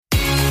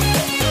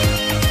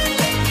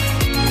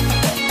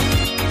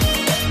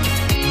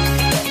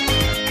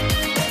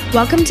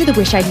Welcome to the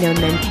Wish I'd Known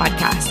Then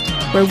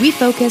podcast, where we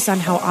focus on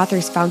how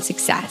authors found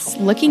success,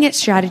 looking at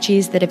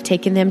strategies that have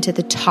taken them to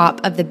the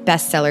top of the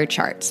bestseller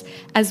charts,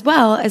 as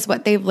well as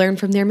what they've learned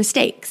from their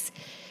mistakes.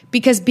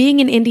 Because being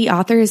an indie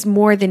author is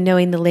more than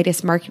knowing the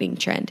latest marketing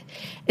trend.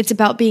 It's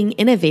about being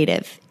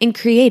innovative and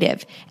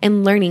creative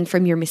and learning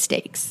from your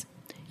mistakes.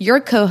 Your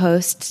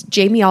co-hosts,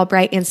 Jamie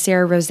Albright and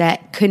Sarah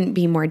Rosette, couldn't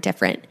be more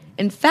different.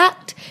 In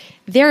fact,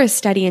 they're a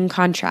study in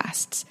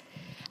contrasts.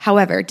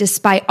 However,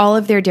 despite all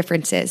of their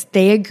differences,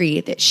 they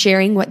agree that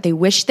sharing what they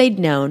wish they'd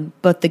known,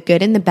 both the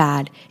good and the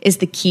bad, is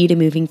the key to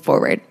moving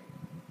forward.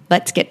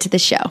 Let's get to the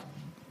show.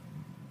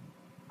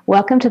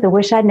 Welcome to the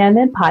Wish I'd Known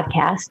Then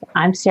podcast.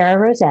 I'm Sarah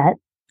Rosette.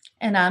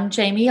 And I'm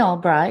Jamie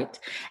Albright.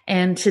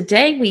 And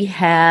today we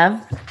have,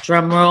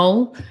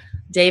 drumroll,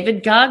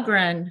 David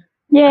Gaughran.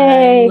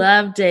 Yay! I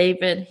love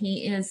David.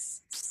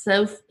 He's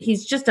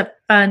just a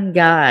fun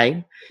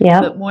guy.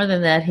 Yeah. But more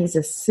than that, he's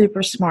a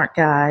super smart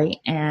guy.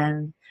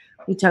 And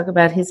we talk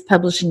about his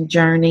publishing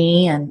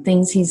journey and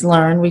things he's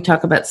learned. We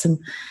talk about some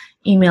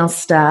email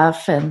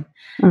stuff. And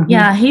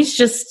yeah, he's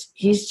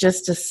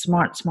just a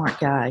smart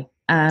guy.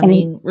 I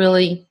mean,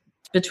 really,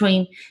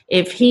 between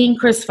if he and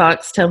Chris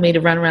Fox told me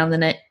to run around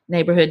the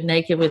neighborhood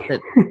naked with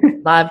a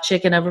live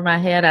chicken over my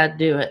head, I'd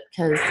do it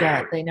because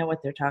they know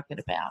what they're talking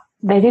about.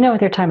 They do know what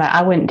they're talking about.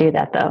 I wouldn't do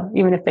that, though,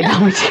 even if they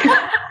told me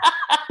to.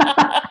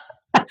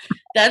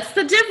 That's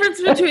the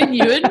difference between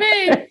you and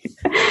me.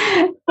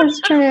 That's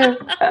true.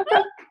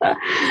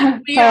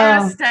 We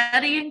are a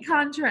study in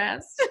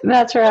contrast.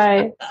 That's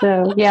right.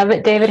 So, yeah,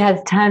 but David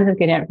has tons of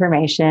good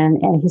information,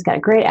 and he's got a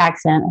great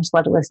accent. I just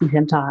love to listen to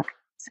him talk.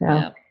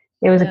 So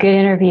It was a good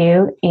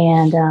interview.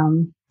 And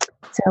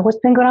so what's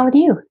been going on with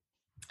you?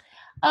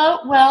 Oh,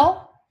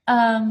 well,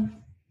 I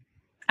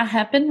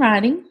have been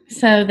writing,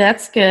 so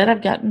that's good.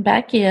 I've gotten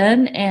back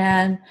in,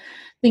 and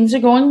things are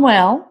going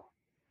well.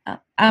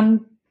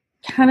 I'm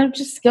kind of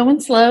just going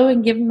slow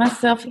and giving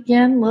myself,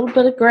 again, a little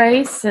bit of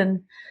grace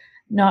and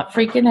not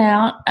freaking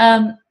out.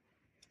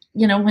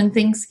 When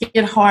things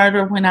get hard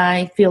or when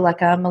I feel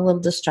like I'm a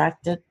little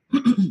distracted,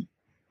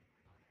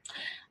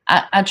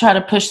 I try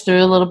to push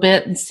through a little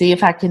bit and see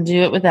if I can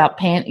do it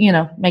without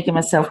making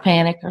myself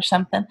panic or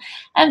something.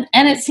 And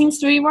it seems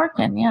to be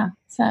working. Yeah.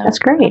 So that's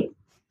great.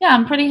 Yeah,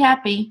 I'm pretty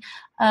happy.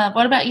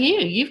 What about you?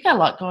 You've got a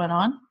lot going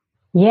on.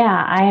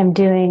 Yeah, I am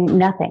doing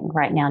nothing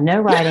right now.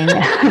 No writing.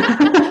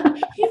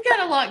 You've got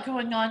a lot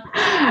going on.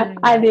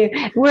 I do.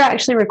 We're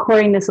actually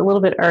recording this a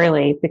little bit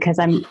early because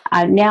I'm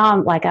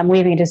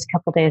leaving in just a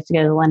couple of days to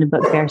go to the London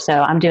Book Fair.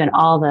 So I'm doing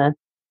all the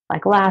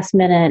last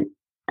minute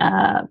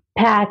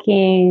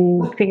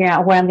packing, figuring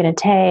out where I'm going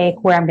to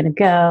take, where I'm going to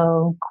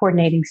go,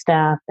 coordinating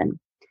stuff. And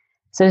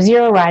so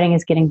zero writing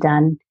is getting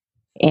done,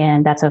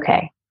 and that's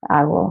okay.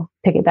 I will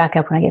pick it back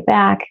up when I get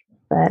back.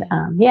 But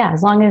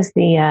as long as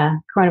the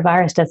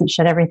coronavirus doesn't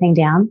shut everything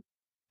down,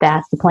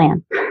 that's the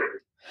plan.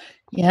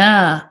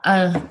 Yeah,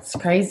 it's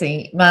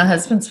crazy. My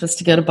husband's supposed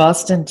to go to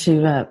Boston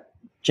to a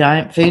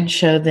giant food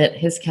show that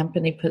his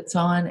company puts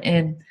on,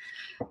 and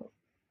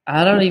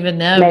I don't even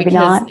know. Maybe because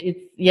not.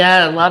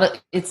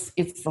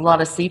 It's a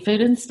lot of seafood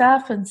and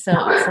stuff, and so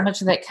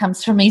much of that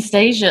comes from East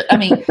Asia. I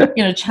mean,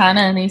 China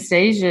and East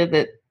Asia.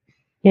 That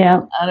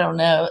I don't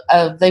know.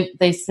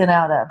 They sent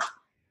out a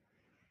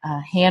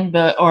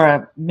handbook or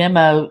a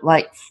memo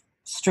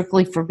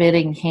strictly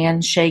forbidding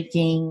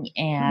handshaking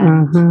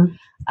and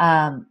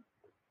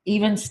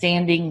even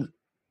standing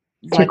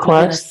too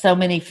close, so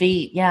many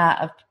feet,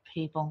 of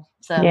people.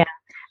 So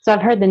So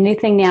I've heard the new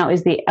thing now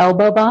is the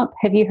elbow bump.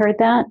 Have you heard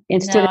that?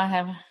 No, I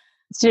haven't.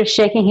 Instead of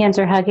shaking hands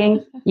or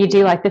hugging, you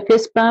do the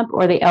fist bump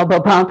or the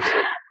elbow bump.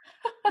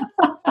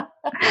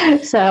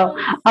 So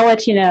I'll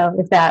let you know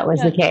if that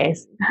was the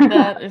case.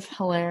 That is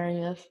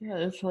hilarious.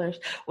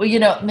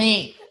 Well,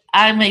 me,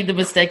 I made the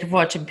mistake of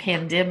watching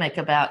Pandemic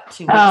about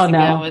 2 weeks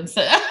ago, and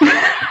so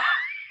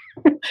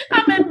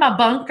I'm in my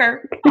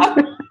bunker.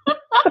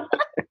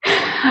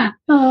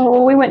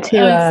 We went to.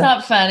 It's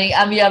not funny.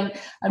 I mean,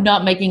 I'm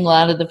not making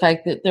light of the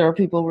fact that there are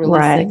people really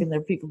sick and there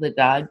are people that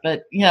died,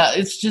 but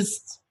it's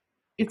just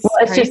it's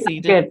crazy.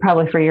 Just good,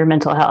 probably for your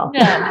mental health.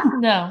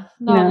 No,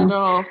 not at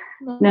all.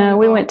 No,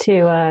 we went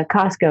to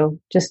Costco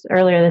just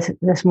earlier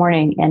this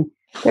morning, and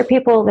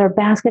their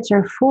baskets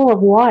are full of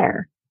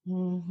water,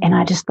 and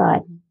I just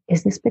thought,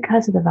 is this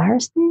because of the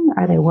virus thing?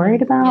 Are they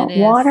worried about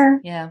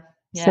water? Yeah.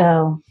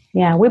 So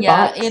we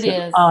bought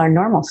all our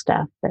normal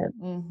stuff, but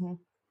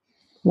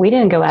we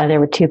didn't go out of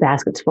there with 2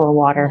 baskets full of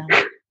water.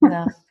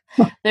 No.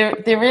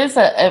 There is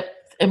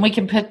and we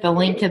can put the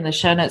link in the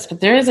show notes,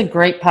 but there is a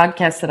great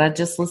podcast that I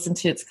just listened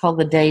to. It's called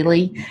The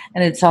Daily,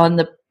 and it's on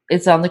the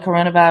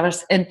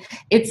coronavirus, and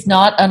it's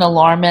not an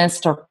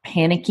alarmist or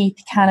panicky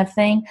kind of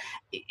thing.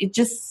 It's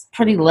just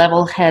pretty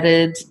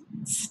level-headed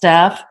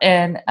stuff,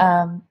 and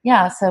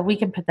so we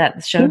can put that in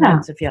the show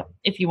notes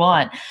if you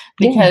want,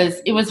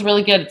 because it was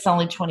really good. It's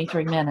only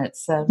 23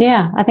 minutes, so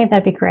I think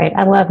that'd be great.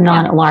 I love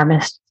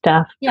non-alarmist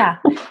stuff. Yeah,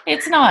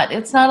 it's not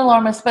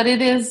alarmist, but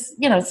it is.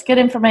 It's good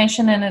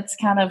information, and it's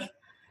kind of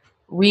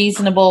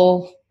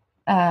reasonable,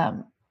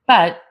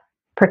 but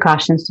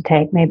precautions to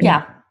take, maybe.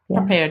 Yeah.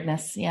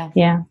 preparedness. Yeah.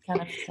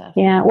 Kind of stuff.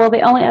 Yeah. Well,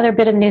 the only other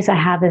bit of news I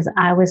have is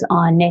I was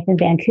on Nathan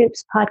Van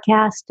Koop's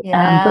podcast,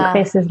 Book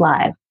Faces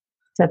Live.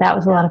 So that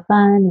was a lot of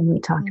fun. And we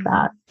talked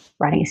about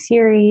writing a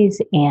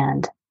series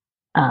and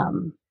a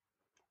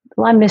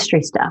lot of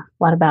mystery stuff,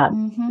 a lot about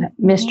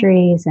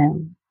mysteries.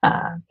 And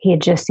he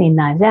had just seen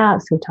Knives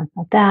Out. So we talked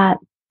about that.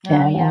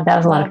 And that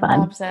was a lot of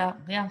fun. So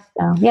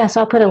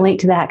I'll put a link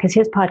to that because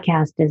his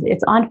podcast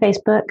it's on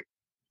Facebook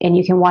and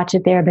you can watch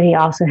it there, but he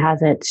also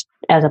has it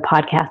as a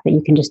podcast that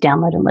you can just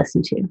download and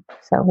listen to.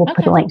 So we'll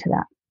put a link to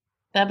that.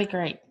 That'd be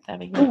great.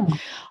 Yeah.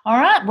 All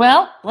right.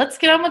 Well, let's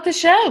get on with the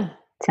show.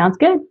 Sounds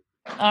good.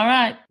 All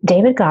right.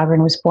 David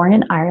Gaughran was born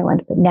in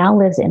Ireland, but now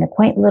lives in a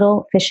quaint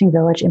little fishing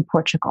village in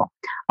Portugal,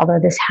 although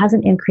this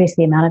hasn't increased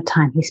the amount of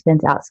time he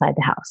spends outside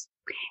the house.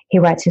 He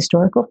writes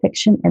historical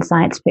fiction and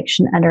science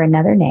fiction under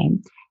another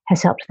name,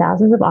 has helped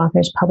thousands of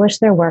authors publish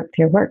their work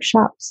through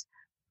workshops,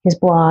 his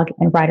blog,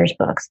 and writer's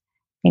books,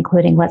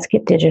 including Let's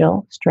Get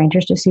Digital,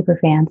 Strangers to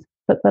Superfans,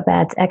 BookBub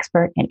Ads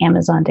Expert, and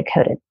Amazon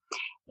Decoded.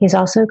 He's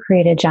also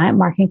created giant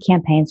marketing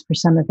campaigns for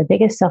some of the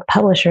biggest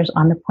self-publishers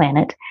on the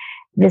planet.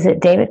 Visit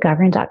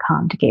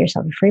davidgaughran.com to get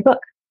yourself a free book.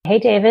 Hey,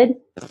 David.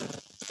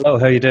 Hello,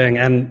 how are you doing?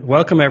 And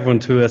welcome everyone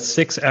to a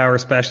 6-hour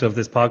special of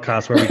this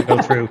podcast where we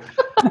go through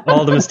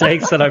all the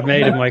mistakes that I've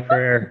made in my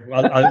career.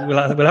 We'll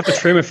have to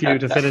trim a few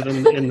to fit it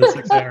in the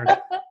 6 hours.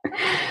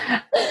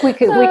 We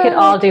could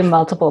all do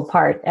multiple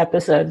part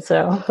episodes,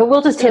 but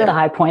we'll just hit the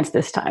high points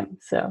this time.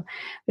 But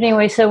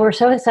anyway, so we're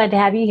so excited to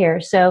have you here.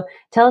 So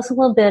tell us a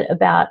little bit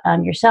about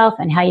yourself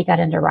and how you got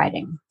into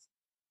writing.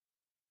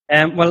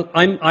 Well,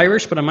 I'm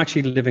Irish, but I'm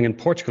actually living in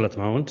Portugal at the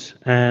moment.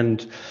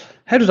 And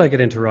how did I get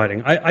into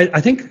writing?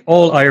 I think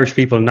all Irish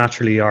people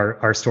naturally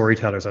are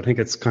storytellers. I think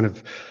it's kind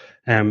of,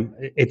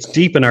 it's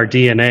deep in our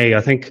DNA.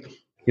 I think,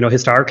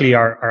 historically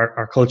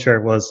our culture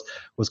was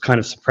kind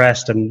of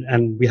suppressed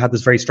and we had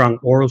this very strong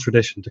oral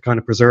tradition to kind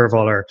of preserve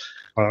all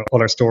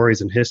our stories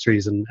and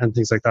histories and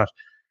things like that.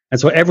 And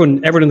so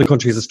everyone in the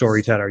country is a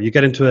storyteller. You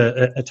get into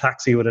a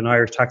taxi with an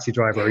Irish taxi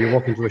driver, or you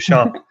walk into a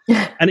shop,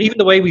 and even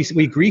the way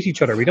we greet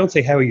each other, we don't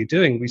say, "How are you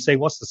doing?" We say,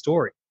 "What's the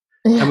story?"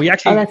 And we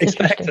actually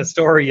expect a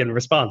story in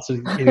response,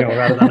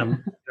 rather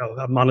than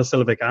a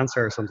monosyllabic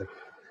answer or something.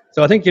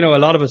 So I think a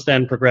lot of us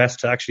then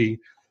progressed to actually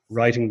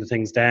writing the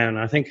things down.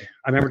 I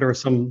remember there was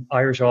some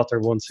Irish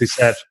author once who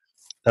said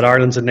that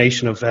Ireland's a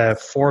nation of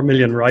 4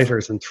 million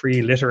writers and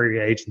 3 literary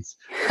agents.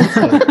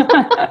 So,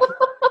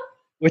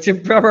 which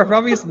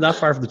probably isn't that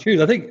far from the truth.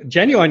 I think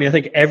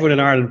everyone in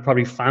Ireland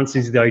probably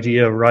fancies the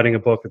idea of writing a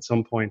book at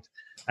some point.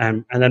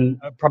 And then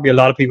probably a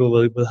lot of people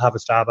will have a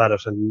stab at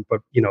it.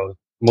 But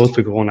most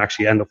people won't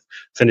actually end up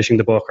finishing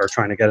the book or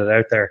trying to get it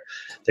out there.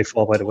 They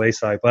fall by the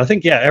wayside. But I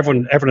think,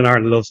 everyone in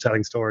Ireland loves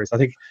telling stories. I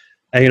think,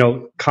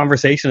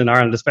 conversation in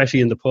Ireland,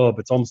 especially in the pub,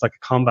 it's almost like a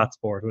combat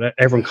sport with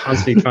everyone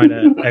constantly trying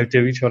to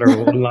outdo each other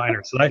with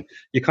one-liners. So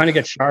you kind of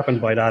get sharpened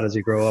by that as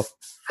you grow up.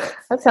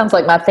 That sounds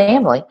like my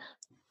family.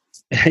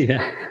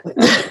 Yeah.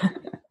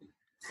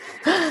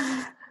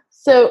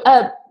 So,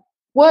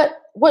 what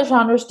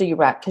genres do you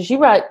write? Because you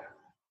write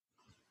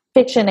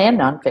fiction and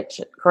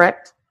nonfiction,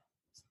 correct?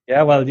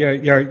 Yeah. Well,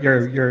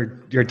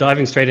 you're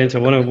diving straight into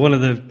one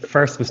of the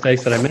first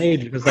mistakes that I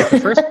made, because like the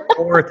first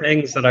 4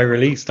 things that I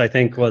released, I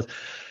think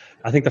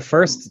the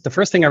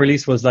first thing I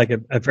released was like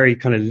a very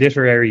kind of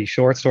literary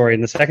short story,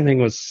 and the second thing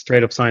was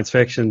straight up science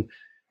fiction.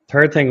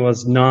 Third thing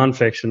was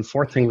non-fiction.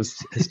 Fourth thing was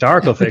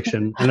historical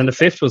fiction, and then the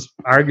fifth was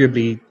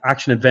arguably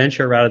action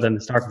adventure rather than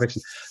historical fiction.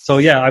 So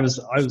yeah, I was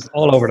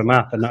all over the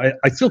map, and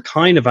I still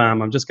kind of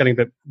am. I'm just getting a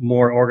bit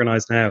more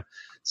organized now.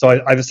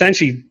 So I've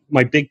essentially,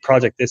 my big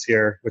project this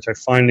year, which I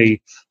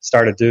finally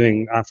started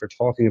doing after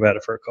talking about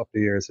it for a couple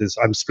of years, is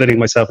I'm splitting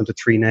myself into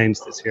 3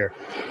 names this year: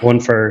 one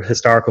for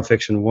historical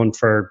fiction, one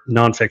for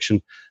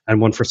non-fiction, and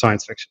one for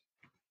science fiction.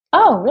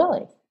 Oh,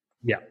 really?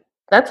 Yeah,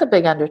 that's a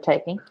big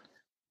undertaking.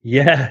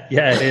 Yeah,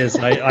 it is.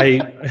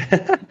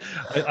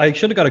 I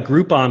should have got a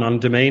Groupon on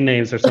domain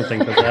names or something,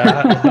 because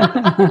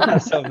I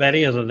have so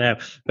many of them now.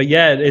 But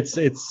yeah, it's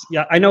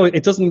I know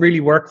it doesn't really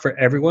work for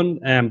everyone,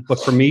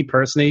 but for me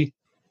personally,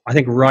 I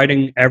think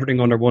writing everything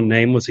under one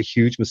name was a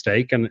huge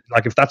mistake. And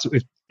like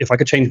if I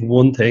could change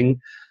one thing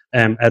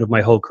out of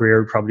my whole career,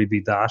 it would probably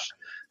be that.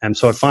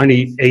 So I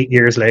finally, 8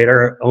 years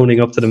later, owning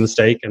up to the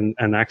mistake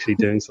and actually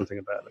doing something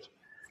about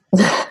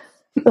it.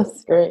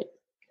 That's great.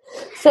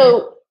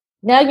 So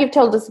now you've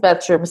told us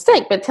about your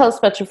mistake, but tell us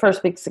about your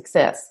first big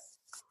success.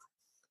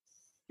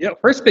 Yeah,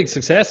 first big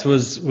success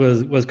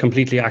was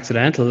completely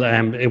accidental.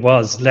 It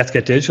was Let's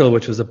Get Digital,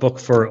 which was a book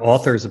for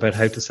authors about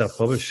how to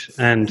self-publish.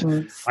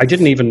 And I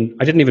didn't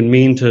even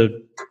mean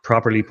to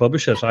properly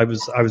publish it. I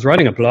was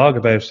writing a blog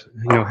about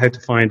how to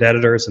find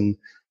editors and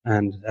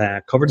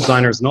cover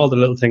designers and all the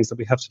little things that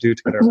we have to do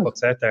to get our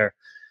books out there.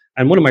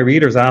 And one of my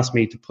readers asked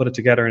me to put it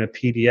together in a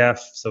PDF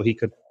so he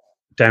could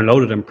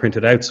download it and print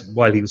it out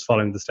while he was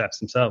following the steps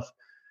himself.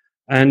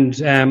 And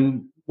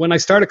when I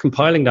started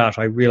compiling that,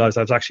 I realized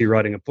I was actually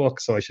writing a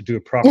book, so I should do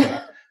it properly.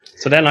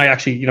 So then I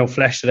actually,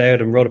 fleshed it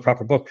out and wrote a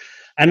proper book.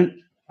 And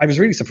I was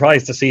really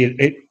surprised to see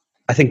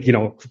I think,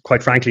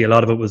 quite frankly, a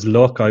lot of it was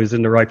luck. I was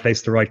in the right place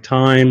at the right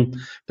time.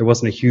 There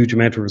wasn't a huge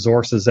amount of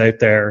resources out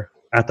there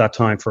at that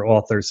time for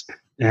authors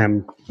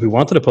who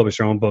wanted to publish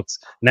their own books.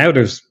 Now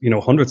there's,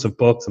 hundreds of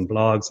books and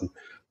blogs and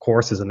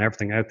courses and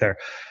everything out there.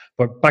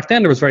 But back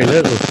then there was very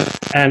little.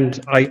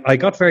 And I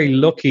got very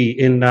lucky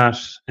in that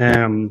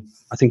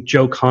I think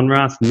Joe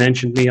Conrath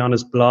mentioned me on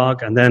his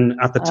blog. And then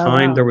at the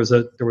time there was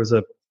a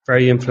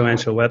very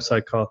influential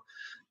website called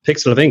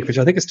Pixel of Ink, which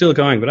I think is still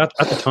going. But at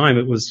the time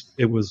it was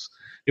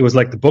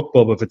like the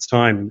BookBub of its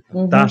time.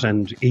 Mm-hmm. That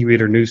and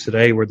eReader News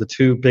Today were the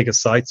two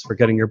biggest sites for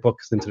getting your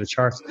books into the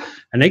charts.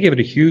 And they gave it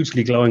a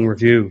hugely glowing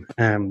review,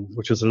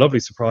 which was a lovely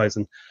surprise.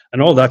 And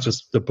all that,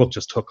 the book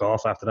just took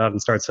off after that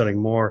and started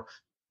selling more.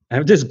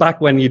 And this is back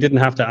when you didn't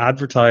have to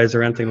advertise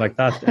or anything like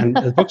that. And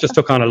the book just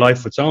took on a life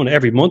of its own.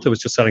 Every month it was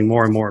just selling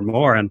more and more and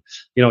more. And,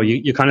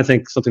 you kind of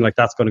think something like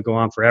that's going to go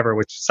on forever,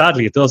 which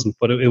sadly it doesn't.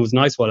 But it was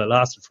nice while it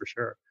lasted, for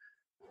sure.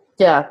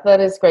 Yeah,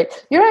 that is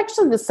great. You're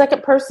actually the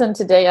second person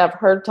today I've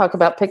heard talk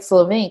about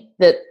Pixel of Ink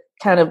that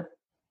kind of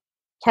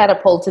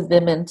catapulted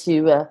them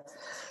into,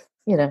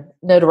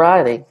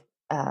 notoriety.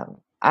 I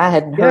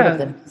hadn't heard of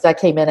them because I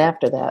came in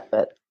after that.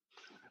 But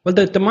well,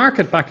 the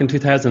market back in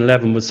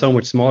 2011 was so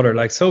much smaller.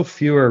 Like, so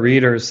fewer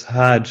readers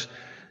had,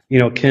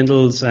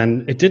 Kindles,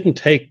 and it didn't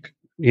take,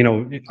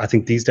 I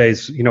think these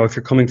days, if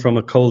you're coming from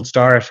a cold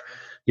start,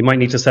 you might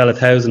need to sell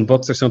 1,000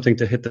 books or something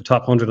to hit the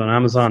top 100 on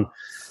Amazon.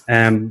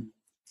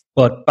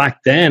 But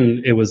back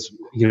then it was,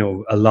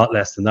 a lot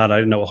less than that. I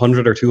don't know,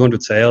 100 or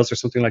 200 sales or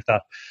something like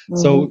that. Mm-hmm.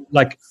 So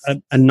like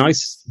a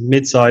nice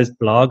mid-sized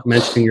blog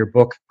mentioning your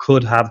book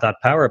could have that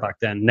power back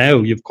then. Now,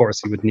 of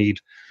course, you would need,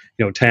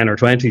 10 or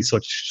 20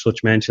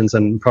 such mentions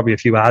and probably a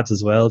few ads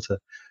as well to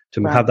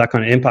have that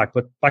kind of impact.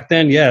 But back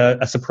then,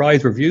 a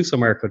surprise review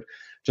somewhere could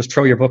just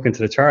throw your book into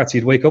the charts.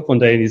 You'd wake up one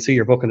day and you'd see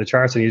your book in the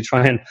charts and you'd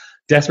try and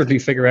desperately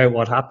figure out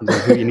what happened and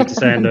who you need to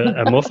send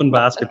a muffin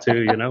basket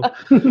to,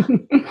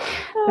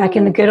 Back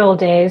in the good old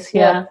days.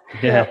 Yeah.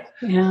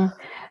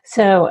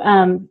 So,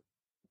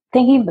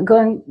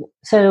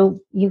 so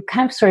you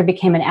kind of sort of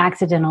became an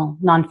accidental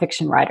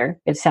nonfiction writer.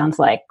 It sounds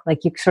like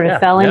you sort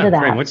of fell into that.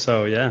 Very much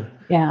so. Yeah.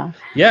 Yeah.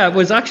 Yeah. It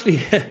was actually,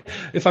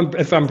 if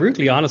I'm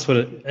brutally honest with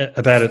it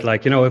about it,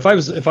 like, if I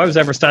was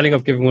ever standing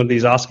up giving one of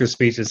these Oscar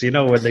speeches,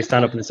 when they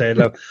stand up and they say,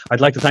 look, I'd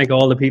like to thank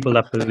all the people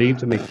that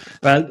believed in me.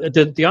 Well,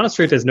 the honest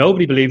truth is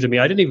nobody believed in me.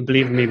 I didn't even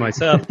believe in me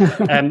myself.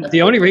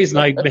 The only reason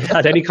I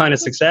had any kind of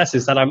success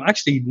is that I'm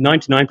actually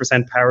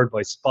 99% powered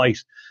by spite.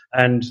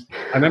 And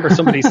I remember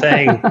somebody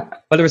saying, well,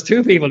 there was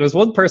two people. There was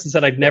one person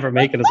said I'd never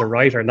make it as a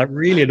writer, and that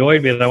really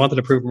annoyed me, and I wanted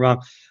to prove him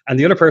wrong. And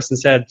the other person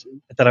said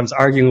that I was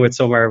arguing with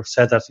somewhere,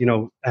 said that,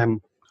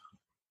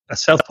 a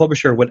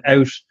self-publisher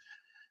without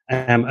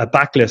a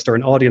backlist or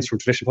an audience from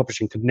traditional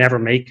publishing could never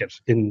make it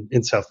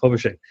in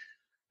self-publishing.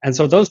 And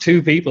so those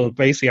two people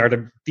basically are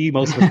the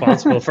most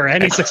responsible for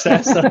any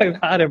success that I've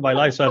had in my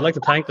life. So I'd like to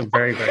thank them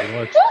very, very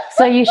much.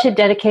 So you should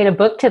dedicate a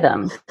book to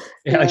them.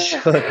 Yeah, I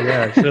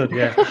should.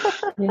 Yeah.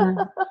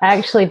 I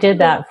actually did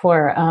that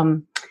for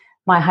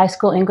my high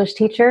school English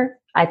teacher.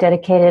 I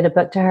dedicated a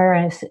book to her,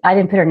 and I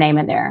didn't put her name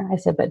in there. I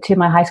said, but to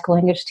my high school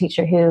English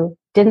teacher who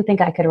didn't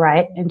think I could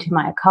write, and to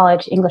my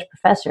college English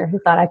professor who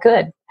thought I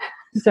could.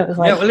 So it was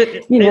like,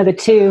 the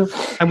two.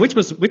 And which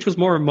was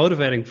more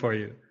motivating for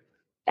you?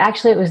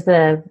 Actually, it was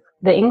the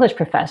English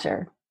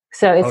professor.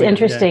 So it's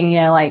interesting,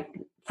 like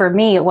for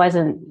me, it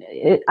wasn't,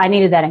 I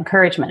needed that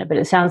encouragement, but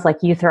it sounds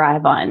like you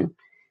thrive on.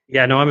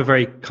 Yeah, no, I'm a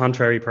very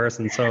contrary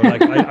person. So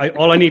like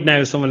all I need now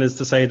is someone is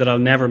to say that I'll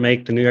never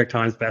make the New York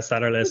Times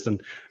bestseller list,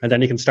 and then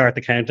you can start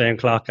the countdown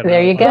clock.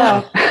 There you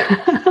go.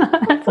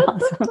 That's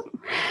awesome.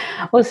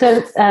 Well,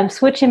 so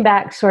switching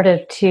back sort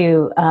of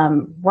to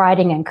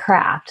writing and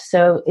craft.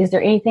 So is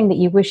there anything that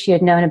you wish you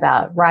had known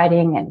about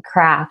writing and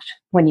craft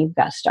when you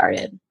got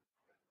started?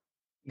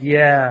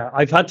 Yeah,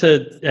 I've had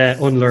to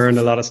unlearn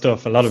a lot of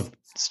stuff, a lot of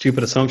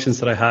stupid assumptions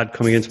that I had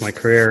coming into my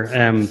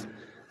career.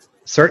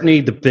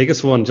 Certainly the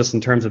biggest one, just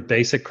in terms of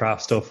basic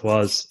craft stuff,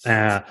 was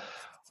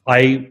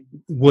I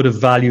would have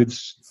valued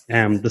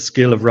the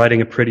skill of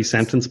writing a pretty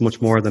sentence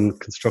much more than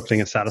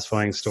constructing a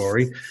satisfying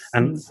story.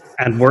 And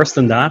worse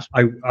than that,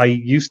 I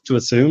used to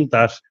assume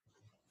that,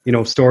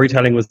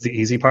 storytelling was the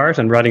easy part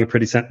and writing a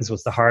pretty sentence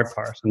was the hard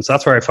part. And so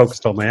that's where I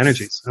focused all my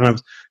energies. And I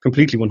was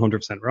completely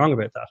 100% wrong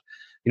about that.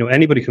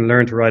 Anybody can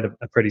learn to write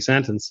a pretty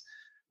sentence.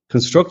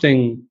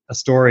 Constructing a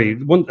story,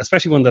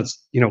 especially one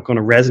that's, going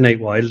to resonate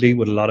widely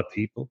with a lot of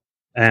people,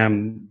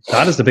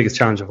 that is the biggest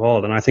challenge of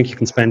all. And I think you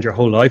can spend your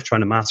whole life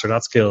trying to master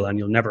that skill, and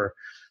you'll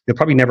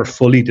probably never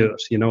fully do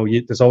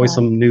it. There's always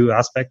some new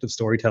aspect of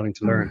storytelling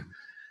to learn.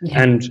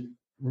 Yeah. And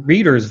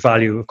readers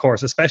value, of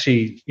course,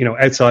 especially,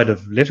 outside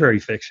of literary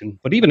fiction,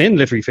 but even in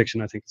literary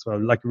fiction, I think as well,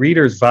 like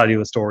readers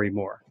value a story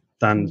more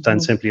than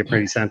simply a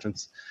pretty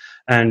sentence.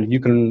 And you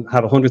can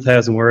have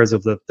 100,000 words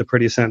of the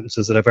prettiest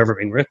sentences that have ever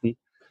been written,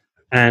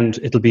 and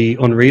it'll be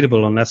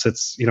unreadable unless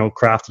it's,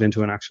 crafted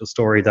into an actual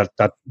story that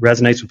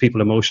resonates with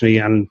people emotionally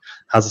and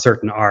has a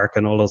certain arc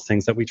and all those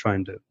things that we try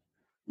and do.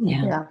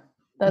 Yeah.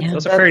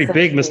 That's a very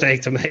big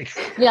mistake to make.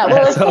 Yeah,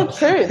 well, it's so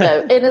true,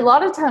 though. And a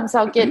lot of times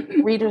I'll get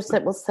readers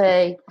that will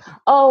say,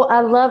 oh,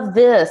 I love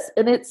this.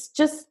 And it's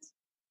just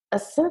a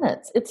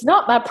sentence. It's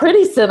not my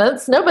pretty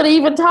sentence. Nobody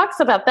even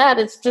talks about that.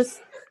 It's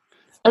just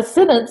a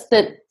sentence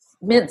that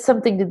meant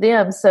something to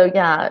them. So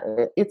yeah,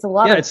 it's a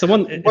lot. Yeah, it's the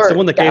one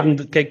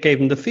that gave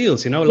them the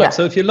feels.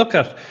 So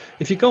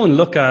if you go and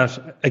look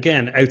at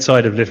again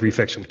outside of literary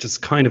fiction, which is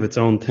kind of its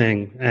own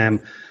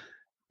thing.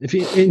 If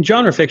you in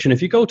genre fiction,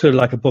 if you go to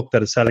like a book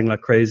that is selling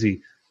like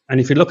crazy, and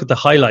if you look at the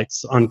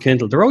highlights on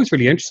Kindle, they're always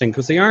really interesting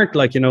because they aren't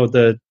like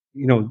the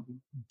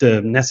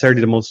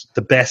necessarily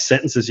the best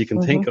sentences you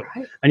can think of,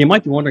 and you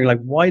might be wondering like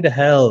why the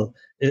hell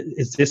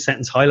is this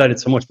sentence highlighted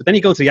so much? But then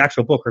you go to the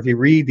actual book, or if you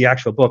read the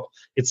actual book,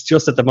 it's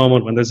just at the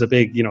moment when there's a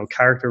big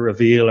character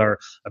reveal or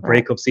a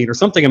breakup scene or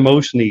something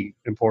emotionally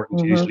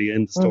important usually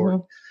in the story,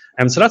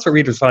 and so that's what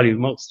readers value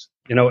most.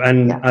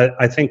 And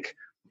I think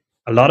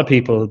a lot of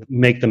people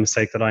make the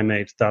mistake that I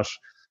made, that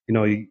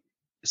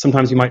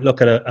sometimes you might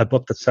look at a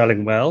book that's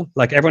selling well.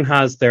 Like everyone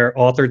has their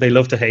author they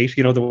love to hate,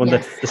 the one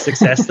that the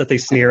success that they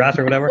sneer at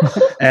or whatever.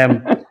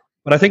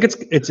 But I think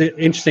it's an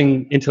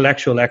interesting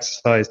intellectual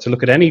exercise to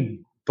look at any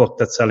book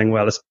that's selling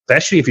well,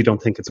 especially if you don't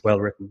think it's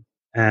well written,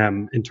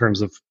 in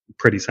terms of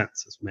pretty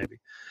sentences maybe,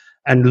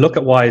 and look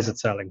at why is it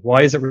selling?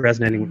 Why is it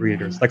resonating with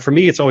readers? Like for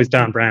me, it's always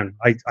Dan Brown.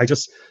 I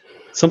just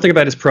something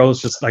about his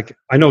prose, just like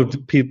I know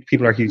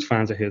people are huge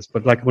fans of his,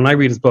 but like when I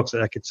read his books,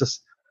 like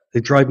they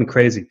drive me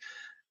crazy.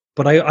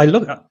 But I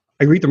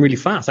read them really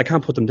fast. I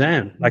can't put them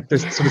down. Like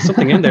there's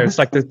something in there. It's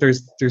like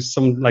there's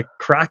some like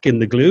crack in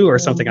the glue or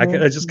something.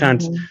 I just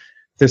can't.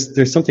 There's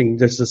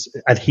this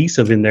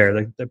adhesive in there.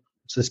 Like there's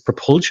this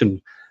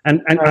propulsion,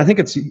 and I think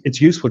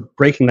it's useful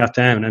breaking that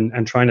down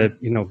and trying to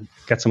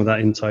get some of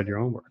that inside your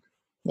own work.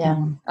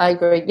 Yeah, I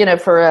agree.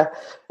 For a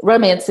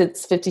romance,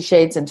 it's 50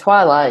 Shades and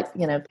Twilight.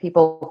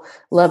 People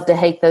love to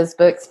hate those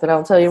books, but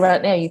I'll tell you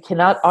right now, you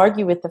cannot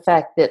argue with the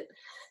fact that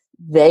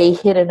they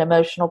hit an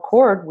emotional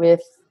chord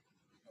with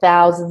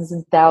thousands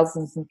and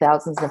thousands and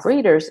thousands of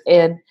readers,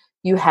 and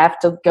you have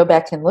to go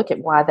back and look at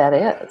why that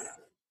is.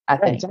 I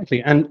think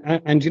exactly, and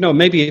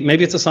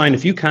maybe it's a sign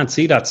if you can't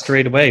see that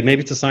straight away.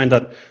 Maybe it's a sign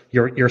that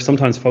you're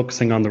sometimes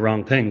focusing on the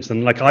wrong things.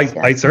 And like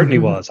I certainly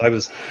was. I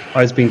was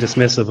being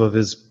dismissive of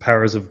his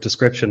powers of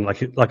description.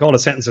 Like all the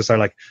sentences are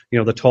like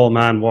the tall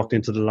man walked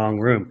into the long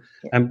room,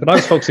 but I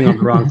was focusing on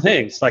the wrong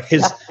things. Like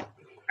his.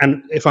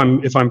 And if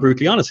I'm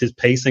brutally honest, his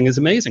pacing is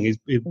amazing. He's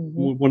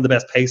one of the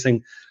best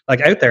pacing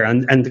like out there,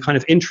 and the kind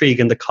of intrigue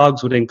and the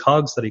cogs within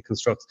cogs that he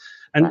constructs,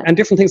 and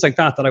different things like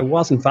that I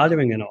wasn't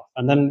valuing enough.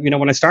 And then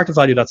when I start to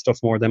value that stuff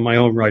more, then my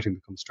own writing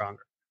becomes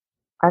stronger.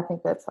 I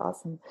think that's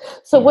awesome.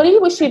 So, what do you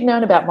wish you'd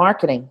known about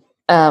marketing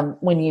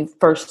when you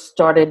first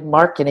started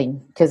marketing?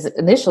 Because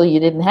initially you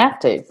didn't have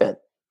to, but.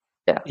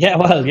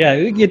 Yeah,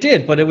 you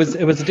did, but it was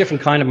a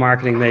different kind of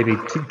marketing. Maybe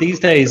these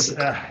days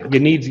you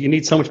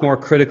need so much more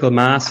critical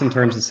mass in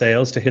terms of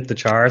sales to hit the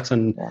charts,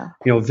 and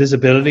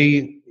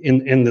visibility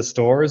in the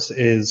stores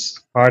is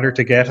harder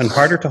to get and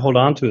harder to hold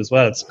on to as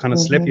well. It's kind of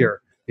slippier,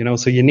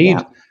 so you need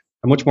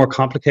a much more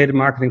complicated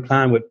marketing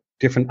plan with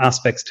different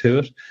aspects to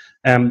it.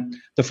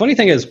 The funny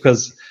thing is,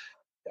 because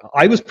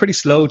I was pretty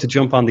slow to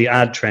jump on the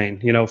ad train,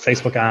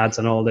 Facebook ads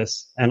and all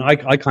this, and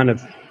I kind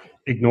of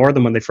ignored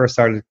them when they first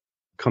started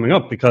coming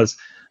up, because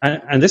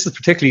and this is a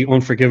particularly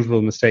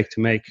unforgivable mistake to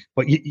make,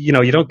 but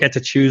you don't get to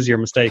choose your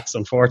mistakes,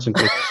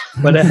 unfortunately.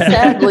 But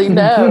sadly,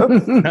 no.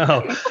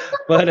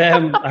 But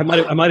I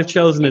might have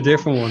chosen a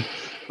different one.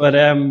 But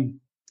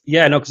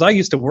because I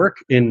used to work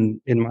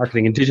in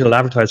marketing and digital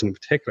advertising in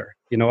particular.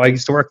 I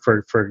used to work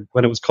for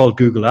when it was called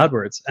Google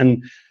AdWords,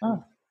 and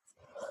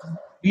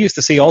we used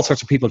to see all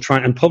sorts of people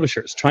and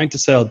publishers trying to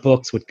sell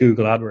books with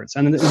Google AdWords,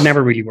 and it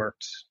never really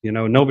worked.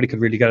 Nobody could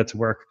really get it to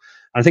work.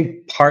 I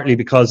think partly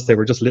because they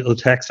were just little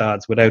text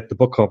ads without the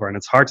book cover, and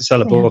it's hard to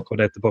sell a book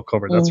without the book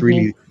cover. That's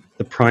really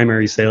the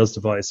primary sales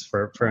device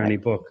for any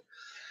book.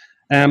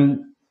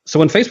 So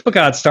when Facebook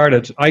ads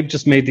started, I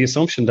just made the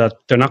assumption that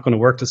they're not going to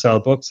work to sell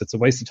books. It's a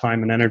waste of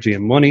time and energy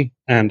and money,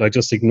 and I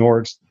just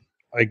ignored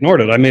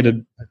it. I made a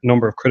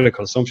number of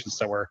critical assumptions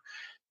that were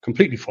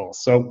completely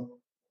false. So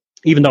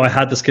even though I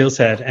had the skill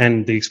set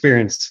and the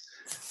experience,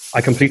 I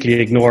completely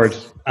ignored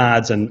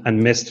ads and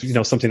missed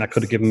something that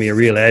could have given me a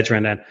real edge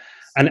around that.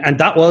 And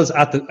that was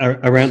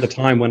around the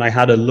time when I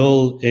had a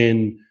lull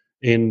in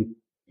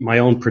my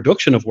own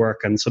production of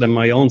work, and so then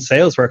my own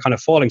sales were kind of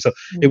falling. So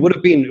it would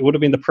have been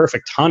the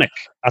perfect tonic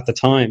at the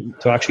time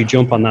to actually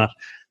jump on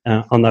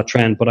that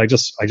trend, but I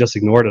just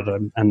ignored it,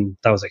 and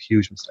that was a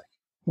huge mistake.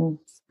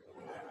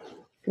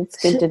 It's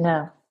good to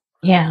know.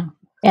 Yeah,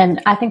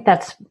 and I think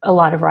that's a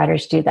lot of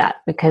writers do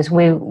that, because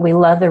we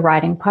love the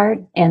writing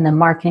part, and the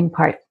marketing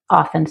part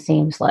often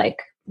seems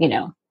like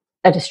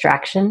a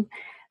distraction.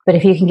 But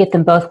if you can get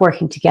them both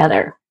working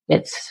together,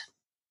 it's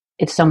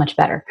so much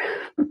better.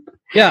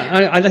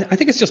 Yeah, I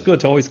think it's just good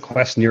to always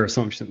question your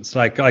assumptions.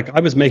 Like I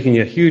was making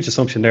a huge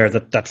assumption there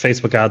that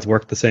Facebook ads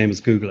work the same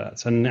as Google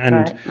ads, and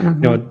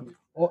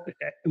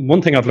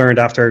one thing I've learned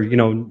after,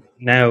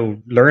 now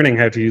learning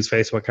how to use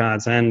Facebook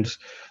ads and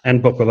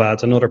BookBub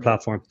ads and other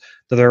platforms,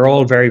 that they're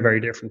all very, very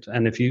different.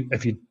 And if you,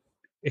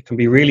 it can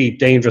be really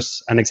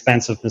dangerous and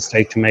expensive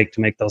mistake to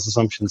make those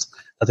assumptions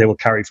that they will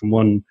carry from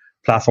one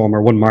platform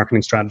or one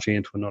marketing strategy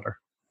into another.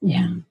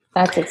 Yeah,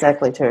 that's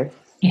exactly true.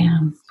 Yeah.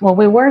 Well,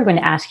 we were going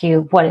to ask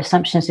you what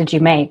assumptions did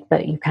you make,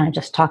 but you kind of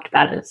just talked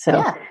about it.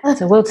 So,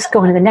 so we'll just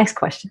go into the next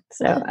question.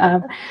 So,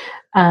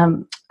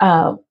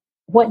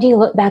 what do you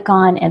look back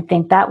on and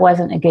think that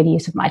wasn't a good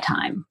use of my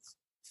time?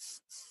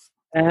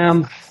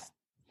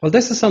 Well,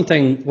 this is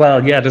something,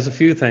 there's a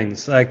few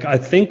things. Like, I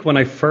think when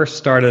I first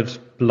started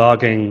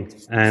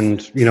blogging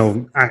and,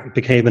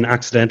 became an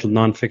accidental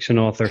nonfiction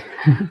author,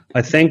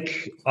 I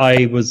think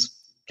I was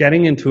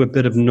getting into a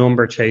bit of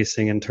number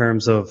chasing in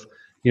terms of,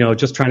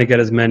 just trying to get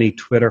as many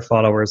Twitter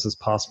followers as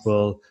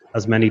possible,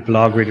 as many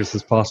blog readers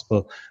as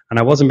possible. And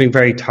I wasn't being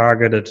very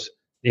targeted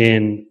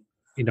in,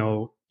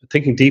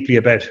 thinking deeply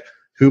about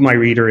who my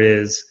reader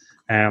is,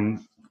 and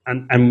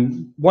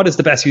what is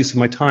the best use of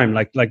my time.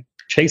 Like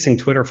chasing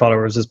Twitter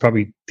followers is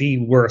probably the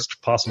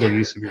worst possible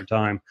use of your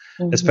time,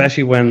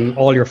 especially when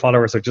all your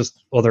followers are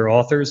just other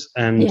authors,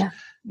 and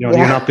you're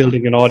not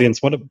building an audience.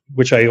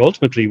 Which I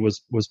ultimately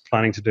was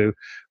planning to do,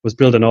 was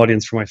build an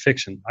audience for my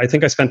fiction. I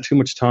think I spent too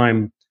much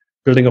time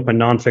building up a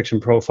nonfiction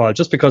profile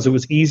just because it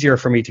was easier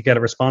for me to get a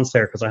response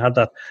there, because I had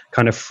that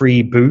kind of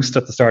free boost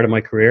at the start of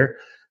my career.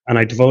 And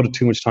I devoted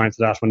too much time to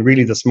that, when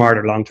really the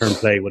smarter long-term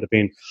play would have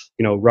been,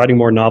 writing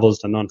more novels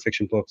than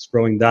nonfiction books,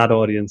 growing that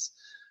audience.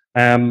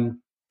 I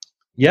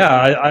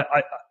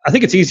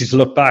think it's easy to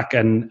look back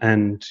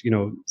and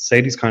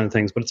say these kind of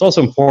things, but it's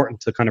also important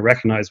to kind of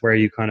recognize where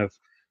you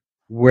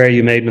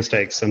made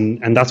mistakes,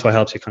 and that's what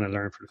helps you kind of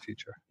learn for the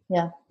future.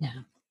 Yeah,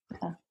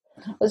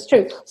 that's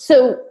true.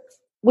 So,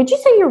 would you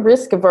say you're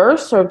risk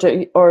averse, or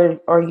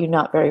are you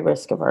not very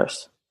risk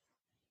averse?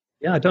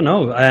 Yeah, I don't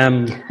know.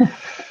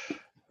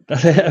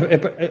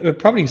 It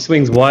probably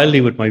swings wildly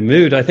with my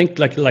mood. I think,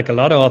 like a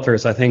lot of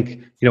authors, I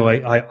think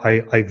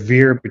I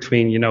veer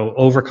between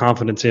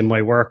overconfidence in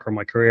my work or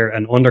my career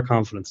and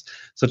underconfidence.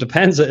 So it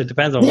depends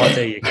on what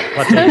day you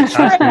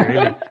catch me,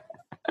 really.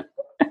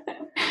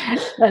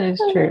 That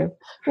is true.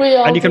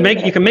 And you can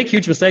make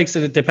huge mistakes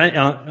depending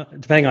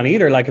on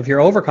either. Like, if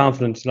you're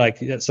overconfident, like,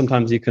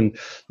 sometimes you can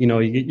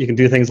you can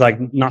do things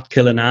like not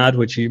kill an ad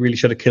which you really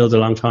should have killed a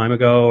long time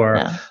ago, or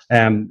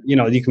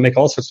you can make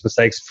all sorts of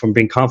mistakes from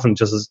being confident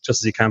just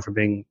as you can from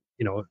being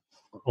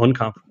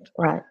unconfident.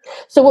 Right.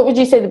 So what would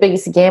you say the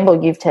biggest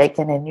gamble you've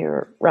taken in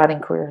your writing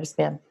career has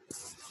been?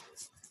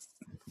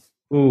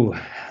 Ooh,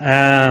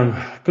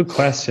 good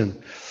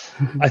question.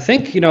 I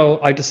think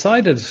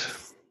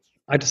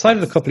I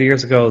decided a couple of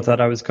years ago that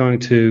I was going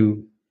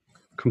to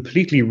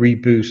completely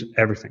reboot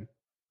everything,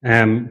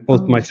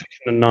 both my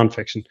fiction and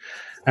nonfiction.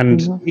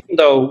 And even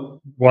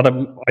though what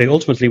I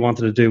ultimately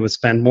wanted to do was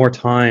spend more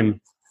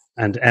time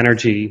and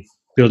energy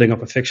building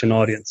up a fiction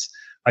audience,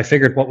 I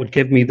figured what would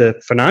give me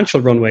the financial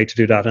runway to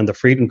do that and the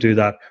freedom to do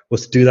that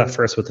was to do that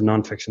first with the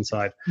nonfiction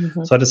side.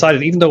 So I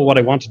decided, even though what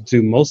I wanted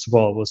to do most of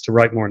all was to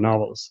write more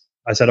novels,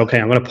 I said, okay,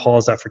 I'm going to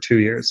pause that for 2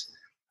 years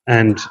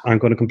and I'm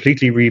going to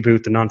completely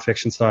reboot the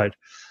nonfiction side.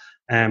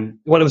 It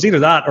was either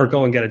that or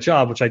go and get a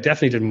job, which I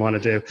definitely didn't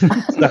want to do. So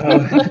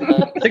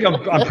I think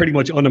I'm pretty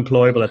much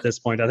unemployable at this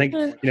point. I think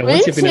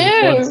once you've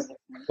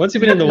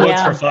been in the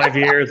woods for 5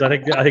 years, I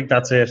think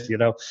that's it.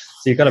 So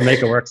you've got to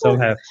make it work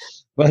somehow.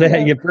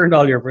 But you burned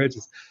all your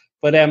bridges.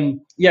 But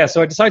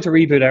so I decided to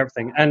reboot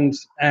everything, and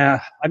I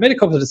made a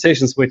couple of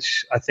decisions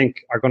which I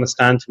think are going to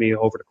stand to me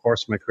over the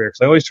course of my career.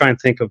 Because I always try and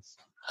think of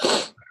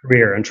a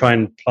career and try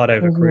and plot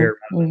out a career,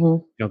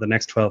 the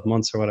next 12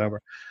 months or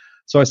whatever.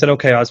 So I said,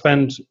 okay, I'll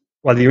spend.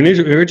 Well, the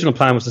original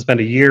plan was to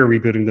spend a year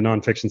rebooting the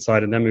nonfiction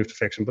side and then move to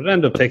fiction, but it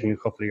ended up taking a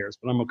couple of years,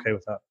 but I'm okay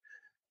with that.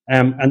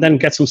 And then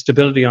get some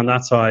stability on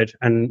that side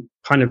and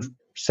kind of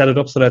set it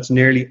up so that it's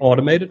nearly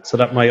automated, so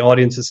that my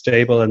audience is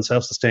stable and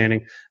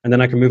self-sustaining, and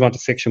then I can move on to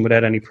fiction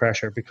without any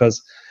pressure.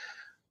 Because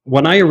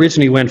when I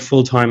originally went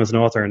full-time as an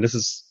author, and this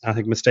is, I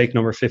think, mistake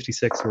number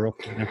 56 we're up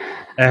to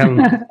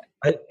now,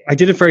 I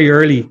did it very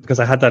early because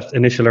I had that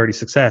initial early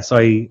success.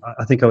 I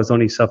think I was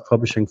only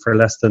self-publishing for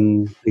less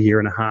than a year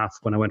and a half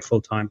when I went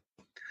full-time.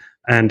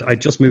 And I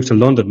just moved to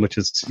London, which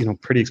is,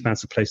 pretty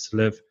expensive place to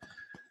live.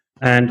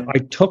 And I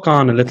took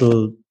on a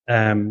little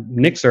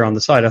Nixer on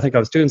the side. I think I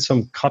was doing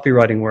some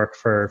copywriting work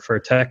for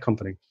a tech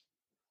company.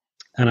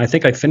 And I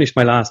think I finished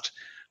my last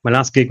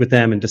gig with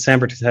them in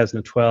December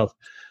 2012.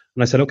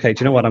 And I said, okay,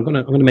 do you know what? I'm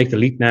going to make the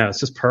leap now.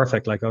 It's just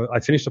perfect. Like, I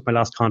finished up my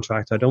last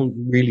contract. I don't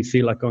really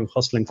feel like going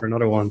hustling for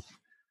another one.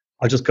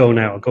 I'll just go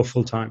now. I'll go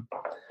full time.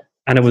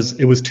 And it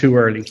was too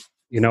early.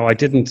 I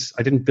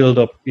didn't build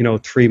up,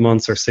 3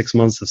 months or 6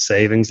 months of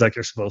savings like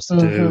you're supposed to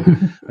do.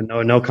 And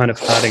no kind of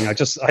padding. I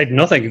had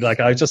nothing. Like,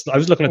 I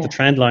was looking at the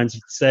trend lines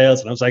of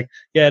sales, and I was like,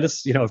 yeah,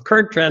 this, if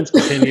current trends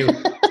continue,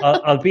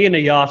 I'll be in a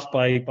yacht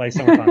by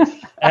summertime.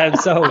 And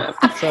so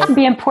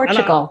be in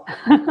Portugal.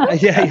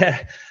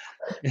 Yeah.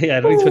 Yeah,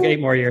 it only took 8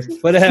 more years.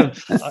 But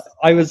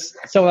I was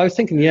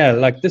thinking, yeah,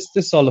 like this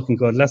is all looking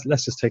good.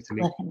 Let's just take the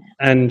leap.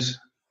 And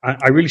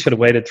I really should have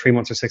waited 3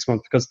 months or 6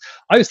 months, because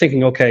I was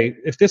thinking, okay,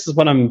 if this is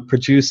what I'm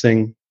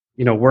producing,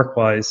 work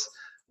wise,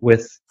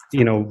 with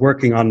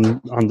working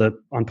on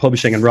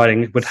publishing and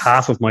writing with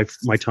half of my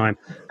time,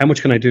 how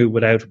much can I do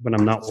when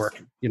I'm not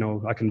working?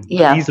 I can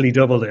easily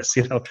double this,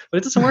 but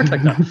it doesn't work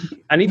like that.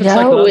 And even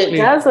psychologically,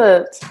 it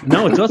doesn't.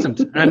 No, it doesn't.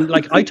 And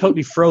like, I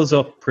totally froze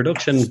up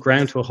production,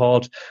 ground to a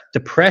halt. The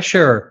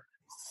pressure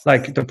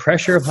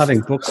of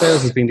having book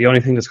sales has been the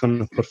only thing that's going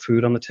to put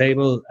food on the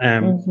table.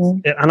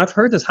 And I've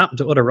heard this happen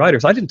to other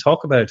writers. I didn't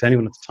talk about it to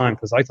anyone at the time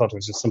because I thought there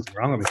was just something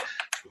wrong with me.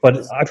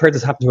 But I've heard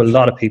this happen to a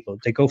lot of people.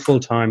 They go full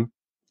time,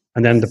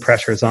 and then the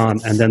pressure is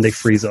on, and then they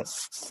freeze up.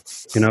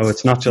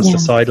 It's not just a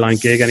sideline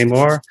gig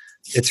anymore.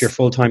 It's your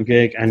full-time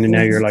gig, and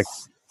now you're like,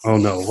 oh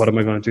no, what am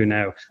I going to do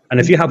now? And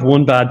if you have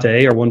one bad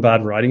day or one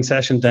bad writing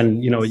session,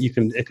 then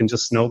it can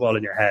just snowball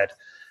in your head.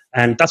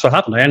 And that's what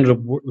happened. I ended up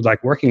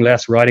working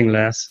less, writing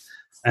less.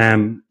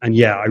 And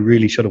yeah, I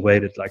really should have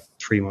waited like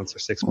 3 months or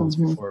 6 months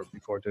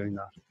before doing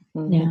that.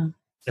 Yeah.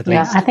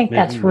 I think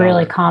that's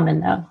really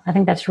common, though. I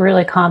think that's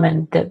really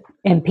common,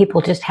 and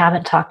people just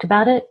haven't talked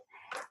about it.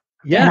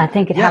 Yeah, and I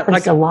think it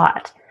happens a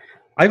lot.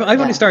 I've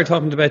only started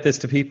talking about this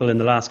to people in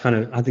the last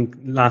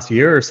last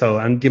year or so,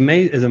 and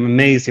I'm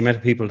amazed the amount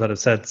of people that have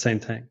said the same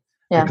thing.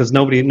 Yeah. Because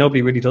nobody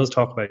really does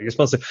talk about it. You're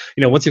supposed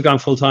to, once you've gone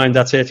full time,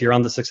 that's it. You're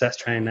on the success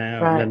train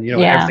now, right. And then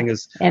everything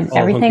is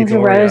everything's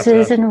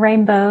roses and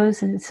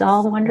rainbows, and it's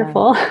all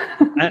wonderful.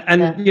 Yeah.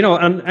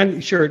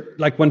 and sure,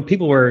 like when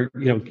people were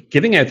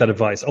giving out that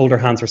advice, older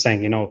hands were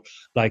saying,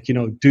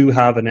 do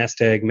have a nest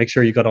egg. Make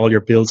sure you got all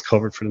your bills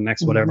covered for the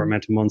next whatever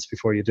amount of months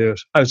before you do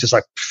it. I was just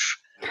like,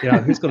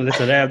 who's going to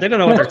listen to them? They don't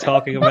know what they're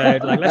talking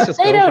about. Like, let's just.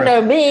 They don't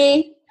know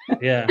me.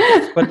 Yeah,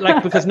 but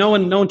because no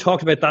one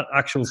talked about that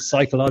actual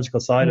psychological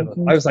side of it.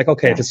 I was like,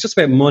 okay, if it's just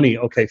about money,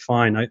 okay,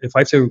 fine. If I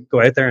have to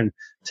go out there and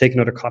take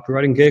another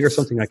copywriting gig or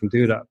something, I can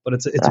do that. But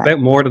it's about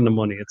more than the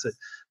money.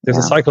 There's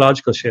a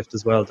psychological shift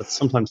as well that's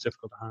sometimes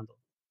difficult to handle.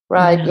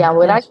 Right. Yeah.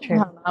 When I came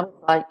home, I was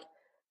like,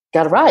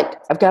 got to write.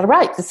 I've got to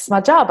write. This is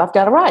my job. I've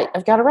got to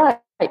write.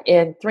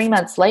 And 3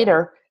 months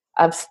later,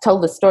 I've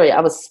told the story.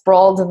 I was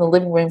sprawled in the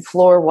living room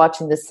floor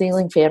watching the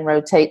ceiling fan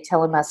rotate,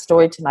 telling my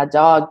story to my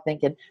dog,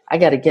 thinking, I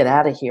got to get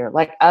out of here.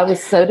 Like, I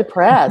was so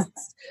depressed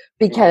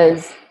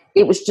because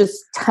it was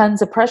just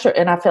tons of pressure,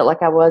 and I felt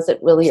like I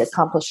wasn't really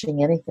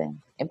accomplishing anything.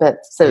 But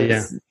so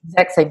it's the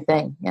exact same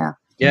thing. Yeah.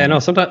 Yeah, no,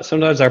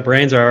 sometimes our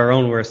brains are our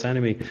own worst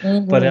enemy.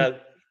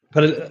 But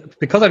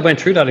because I went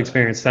through that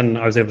experience, then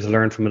I was able to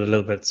learn from it a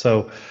little bit.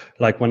 So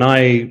like when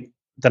I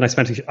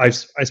spent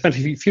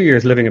a few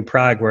years living in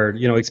Prague where,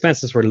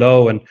 expenses were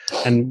low and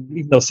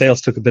even though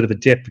sales took a bit of a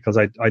dip because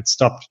I'd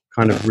stopped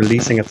kind of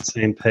releasing at the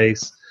same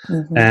pace.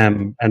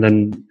 And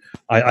then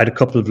I had a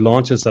couple of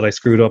launches that I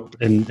screwed up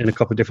in a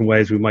couple of different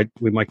ways we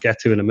might get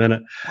to in a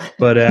minute.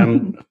 But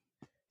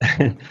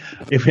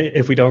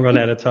if we don't run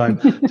out of time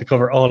to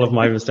cover all of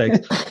my mistakes.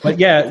 But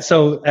yeah,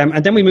 so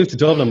and then we moved to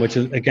Dublin, which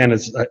is again I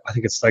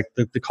think it's like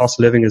the cost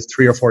of living is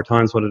 3 or 4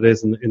 times what it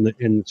is in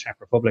the Czech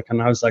Republic.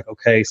 And I was like,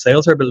 okay,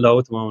 sales are a bit low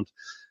at the moment.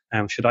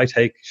 Should I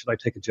take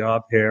a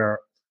job here?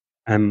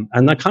 And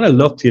I kind of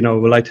looked,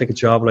 will I take a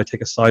job? Will I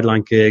take a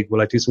sideline gig? Will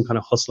I do some kind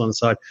of hustle on the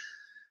side?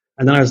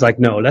 And then I was like,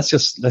 no, let's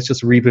just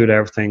reboot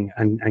everything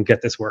and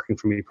get this working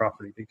for me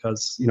properly,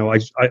 because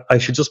I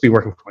should just be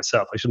working for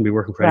myself. I shouldn't be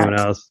working for anyone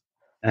else.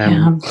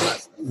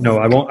 No,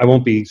 I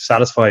won't be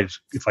satisfied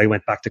if I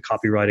went back to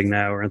copywriting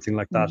now or anything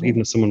like that,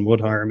 even if someone would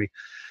hire me.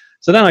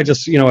 So then I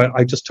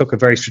just took a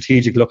very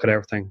strategic look at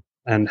everything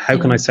and how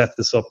can I set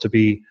this up to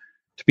be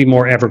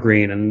more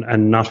evergreen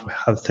and not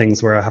have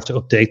things where I have to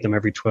update them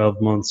every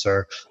 12 months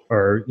or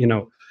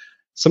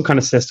some kind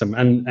of system.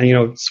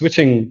 And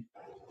switching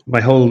my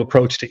whole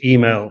approach to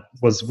email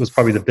was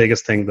probably the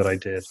biggest thing that I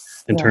did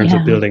in terms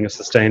of building a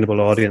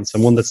sustainable audience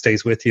and one that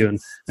stays with you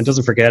and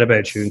doesn't forget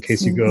about you in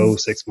case you go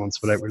 6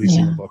 months without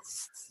releasing a book.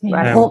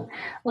 Yeah. Well,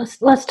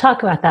 let's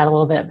talk about that a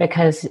little bit,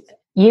 because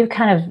you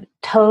kind of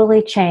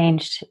totally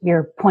changed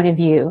your point of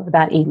view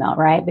about email,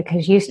 right?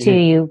 Because used to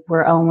you'd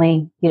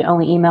only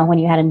email when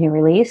you had a new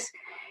release.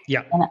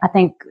 Yeah. And I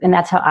think, and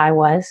that's how I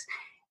was,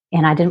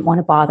 and I didn't want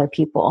to bother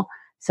people.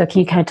 So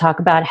can you kind of talk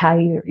about how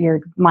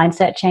your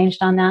mindset changed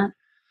on that?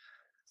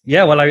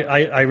 Yeah, well,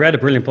 I read a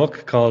brilliant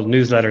book called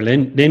Newsletter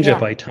Ninja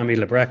by Tammy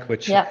Labrecque,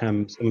 which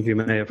some of you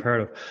may have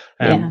heard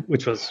of,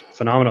 which was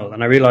phenomenal.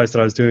 And I realized that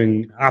I was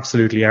doing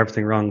absolutely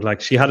everything wrong. Like,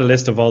 she had a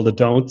list of all the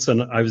don'ts,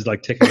 and I was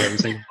like ticking every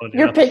single one.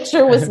 Your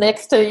picture was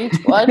next to each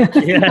one.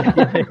 Yeah,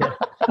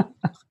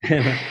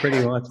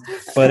 pretty much.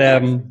 But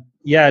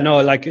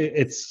like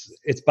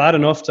it's bad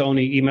enough to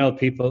only email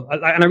people.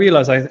 And I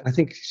realized I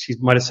think she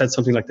might have said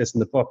something like this in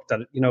the book, that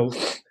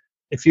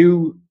if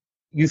you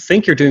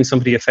think you're doing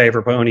somebody a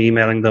favor by only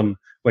emailing them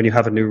when you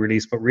have a new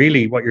release, but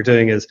really what you're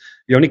doing is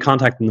you're only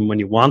contacting them when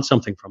you want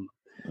something from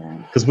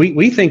them. Because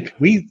we think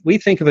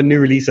of a new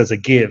release as a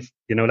give.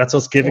 That's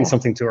us giving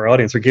something to our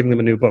audience. We're giving them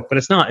a new book, but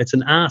it's not. It's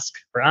an ask.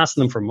 We're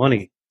asking them for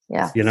money.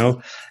 Yeah.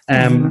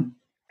 And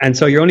And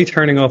so you're only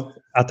turning up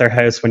at their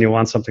house when you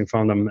want something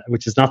from them,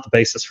 which is not the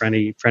basis for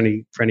any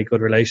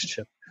good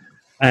relationship.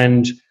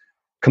 And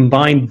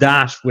combine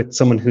that with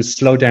someone who's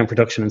slowed down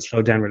production and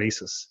slowed down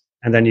releases,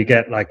 and then you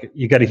get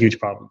a huge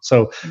problem.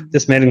 So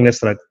this mailing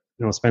list that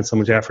I spent so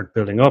much effort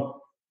building up,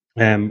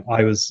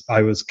 I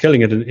was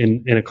killing it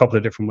in a couple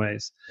of different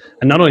ways.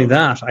 And not only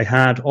that, I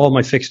had all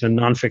my fiction and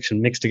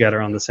nonfiction mixed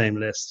together on the same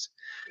list.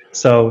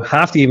 So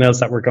half the emails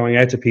that were going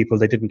out to people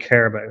they didn't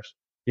care about,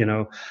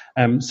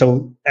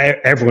 so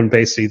everyone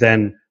basically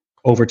then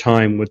over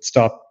time would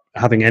stop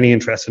having any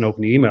interest in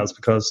opening emails,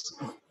 because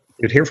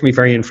you'd hear from me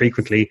very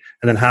infrequently,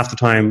 and then half the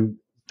time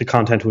the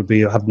content would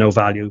have no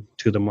value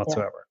to them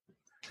whatsoever.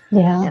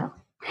 Yeah.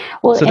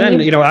 Well, so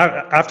then,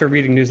 after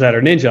reading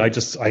Newsletter Ninja,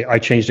 I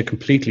changed it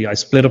completely. I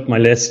split up my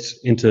list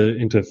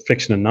into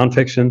fiction and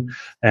nonfiction.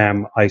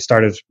 I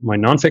started my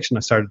nonfiction. I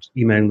started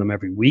emailing them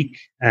every week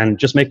and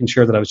just making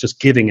sure that I was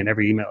just giving in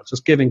every email,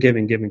 just giving.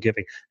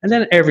 And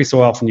then every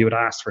so often you would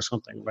ask for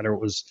something, whether it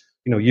was,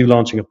 you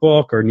launching a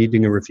book or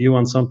needing a review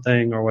on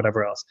something or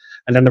whatever else.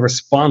 And then the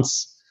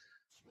response,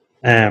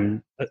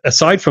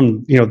 aside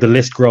from, the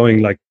list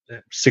growing like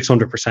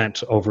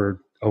 600%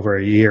 over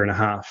a year and a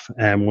half,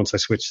 once I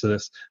switched to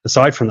this.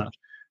 Aside from that,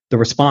 the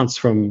response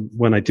from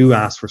when I do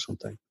ask for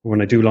something,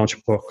 when I do launch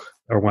a book,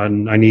 or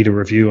when I need a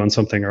review on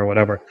something or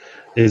whatever,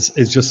 is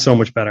just so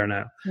much better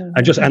now.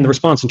 Mm-hmm. And the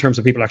response in terms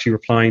of people actually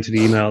replying to the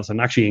emails and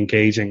actually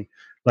engaging,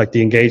 like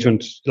the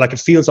engagement, like it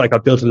feels like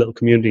I've built a little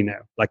community now,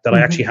 like that.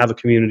 Mm-hmm. I actually have a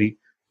community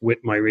with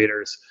my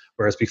readers,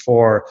 whereas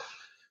before,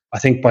 I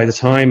think by the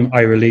time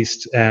I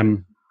released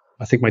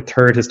I think my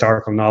third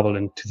historical novel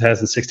in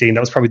 2016, that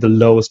was probably the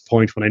lowest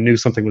point when I knew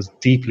something was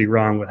deeply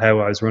wrong with how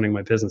I was running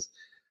my business.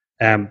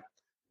 The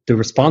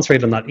response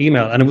rate on that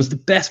email, and it was the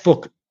best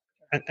book.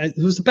 It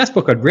was the best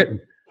book I'd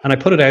written, and I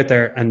put it out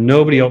there, and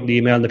nobody opened the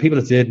email. And the people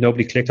that did,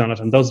 nobody clicked on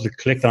it, and those that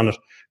clicked on it,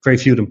 very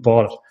few of them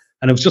bought it.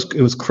 And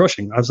it was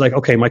crushing. I was like,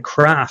 okay, my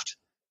craft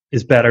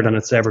is better than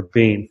it's ever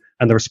been,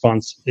 and the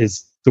response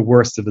is the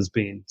worst it has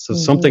been. So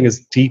something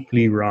is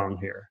deeply wrong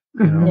here.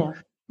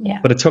 Yeah.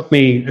 But it took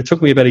me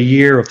about a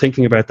year of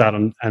thinking about that,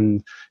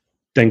 and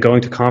then going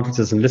to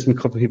conferences and listening to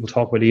a couple of people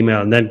talk about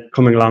email, and then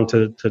coming along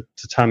to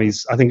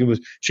Tammy's. I think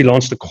she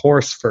launched a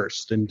course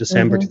first in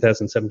December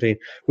 2017,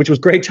 which was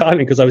great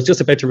timing because I was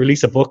just about to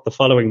release a book the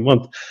following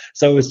month.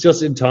 So it was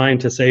just in time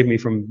to save me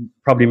from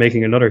probably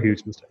making another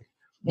huge mistake.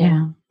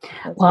 Yeah.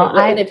 Well,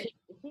 if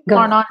people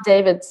aren't on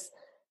David's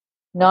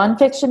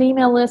nonfiction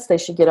email list, they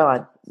should get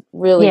on.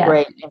 Really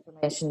great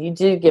information. You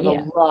do give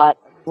a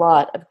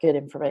lot of good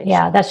information.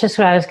 Yeah, that's just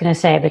what I was going to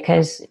say,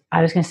 because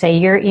I was going to say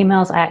your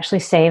emails, I actually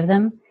save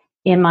them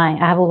I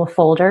have a little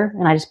folder,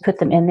 and I just put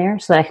them in there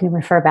so that I can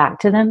refer back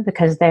to them,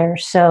 because they're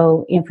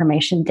so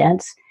information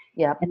dense.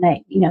 Yeah. And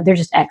they're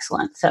just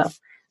excellent. So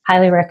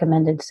highly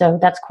recommended. So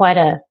that's quite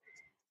a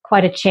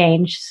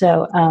change.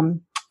 So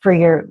for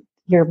your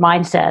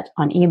mindset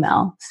on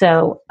email.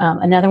 So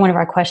another one of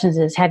our questions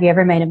is, have you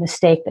ever made a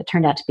mistake that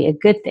turned out to be a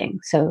good thing?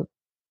 So,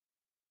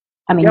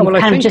 I mean, you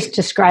kind of just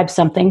described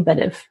something, but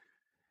if...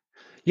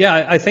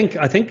 Yeah, I think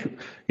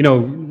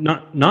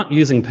not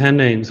using pen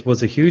names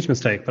was a huge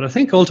mistake, but I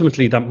think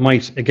ultimately that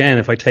might, again,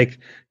 if I take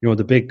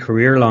the big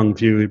career long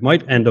view, it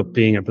might end up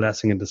being a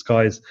blessing in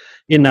disguise.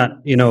 In that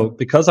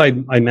because I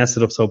messed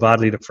it up so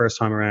badly the first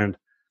time around,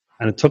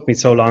 and it took me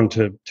so long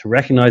to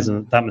recognize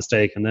that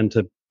mistake, and then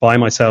to buy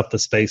myself the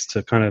space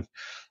to kind of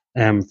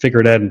figure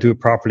it out and do it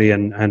properly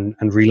and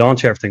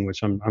relaunch everything,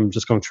 which I'm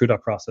just going through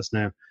that process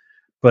now.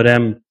 But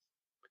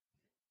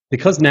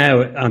because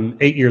now I'm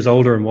 8 years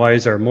older and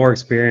wiser, more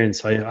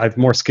experience, I have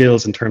more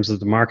skills in terms of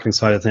the marketing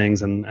side of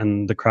things,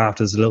 and the craft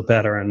is a little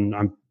better, and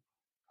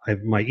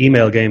my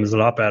email game is a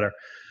lot better.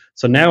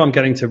 So now I'm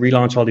getting to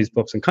relaunch all these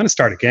books and kind of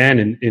start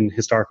again in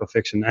historical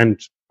fiction, and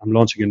I'm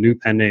launching a new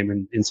pen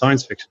name in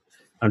science fiction.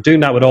 I'm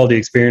doing that with all the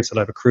experience that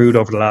I've accrued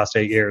over the last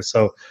 8 years.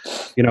 So,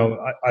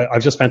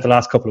 I've just spent the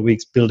last couple of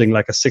weeks building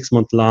like a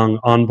 6-month-long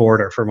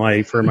onboarder for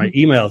my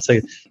email, so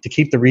to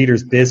keep the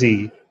readers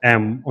busy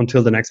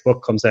until the next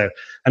book comes out.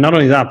 And not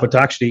only that, but to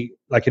actually,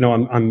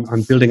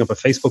 I'm building up a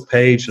Facebook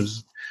page, and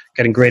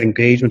getting great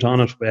engagement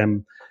on it.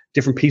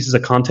 Different pieces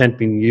of content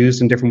being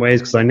used in different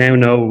ways, because I now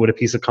know with a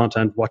piece of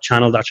content what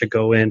channel that should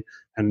go in,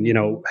 and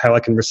how I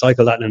can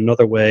recycle that in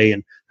another way,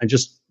 and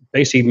just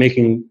basically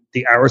making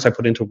the hours I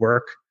put into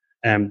work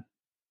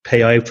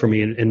pay out for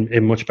me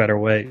in much better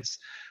ways.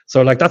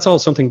 So that's all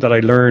something that I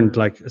learned,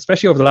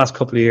 especially over the last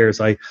couple of years.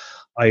 I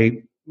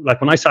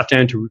when I sat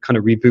down to kind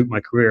of reboot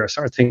my career, I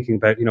started thinking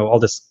about all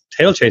this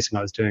tail chasing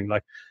I was doing.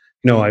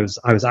 I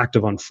was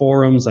active on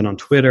forums and on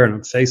Twitter and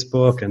on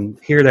Facebook and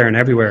here, there, and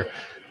everywhere,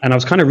 and I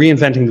was kind of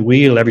reinventing the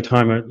wheel every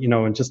time,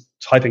 and just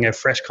typing out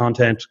fresh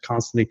content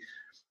constantly.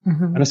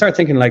 Mm-hmm. And I started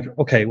thinking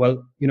okay,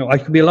 well, I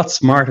could be a lot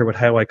smarter with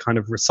how I kind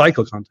of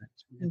recycle content.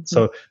 Mm-hmm.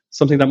 So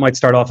something that might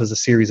start off as a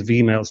series of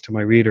emails to my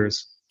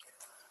readers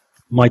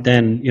might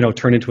then,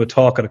 turn into a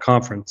talk at a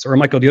conference, or it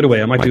might go the other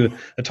way. I might do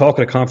a talk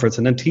at a conference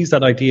and then tease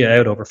that idea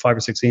out over 5 or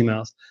 6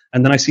 emails.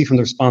 And then I see from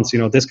the response,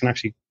 this can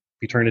actually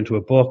be turned into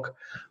a book,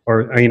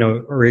 or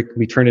it can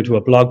be turned into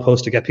a blog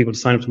post to get people to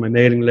sign up to my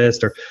mailing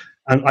list,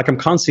 and like I'm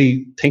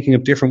constantly thinking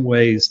of different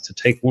ways to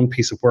take one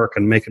piece of work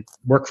and make it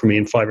work for me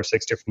in 5 or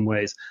 6 different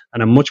ways.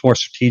 And I'm much more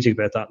strategic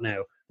about that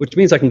now, which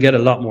means I can get a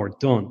lot more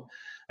done.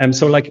 And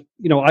so, like,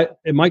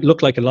 it might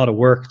look like a lot of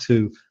work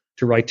to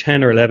write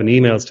 10 or 11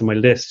 emails to my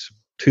list,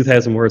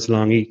 2,000 words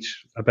long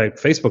each, about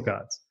Facebook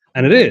ads.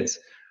 And it is.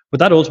 But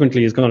that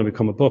ultimately is going to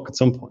become a book at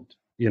some point,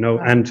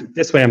 and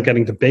this way I'm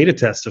getting to beta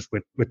test it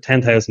with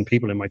 10,000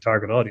 people in my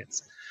target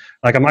audience.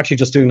 Like, I'm actually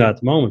just doing that at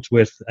the moment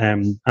with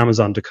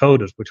Amazon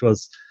Decoded, which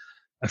was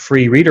a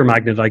free reader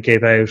magnet I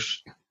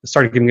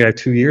started giving out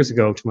 2 years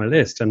ago to my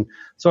list. And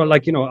so,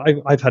 like,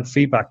 I've had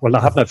feedback. Well,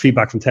 I haven't had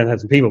feedback from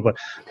 10,000 people, but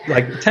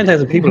like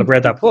 10,000 people have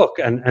read that book,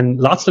 and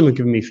lots of them have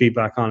given me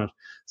feedback on it.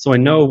 So I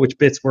know which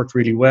bits worked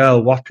really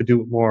well, what could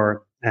do it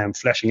more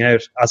fleshing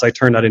out as I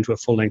turn that into a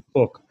full-length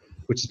book,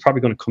 which is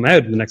probably going to come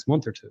out in the next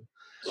month or two.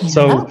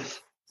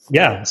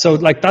 Yeah. So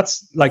like,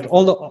 that's like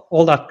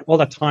all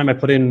that time I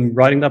put in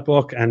writing that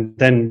book and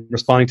then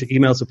responding to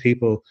emails of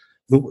people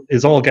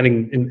is all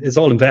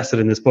invested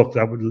in this book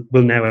that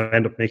will now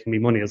end up making me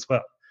money as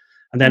well.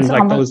 And then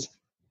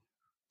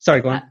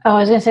sorry, go on. Oh, I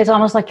was going to say, it's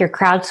almost like you're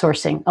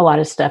crowdsourcing a lot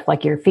of stuff,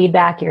 like your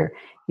feedback, you're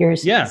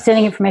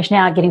sending information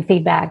out, getting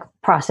feedback,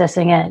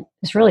 processing it.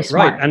 It's really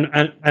smart.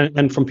 Right.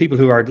 And from people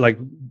who are like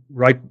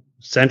right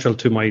central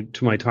to my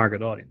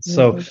target audience.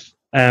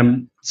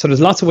 Mm-hmm. So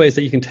there's lots of ways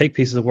that you can take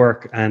pieces of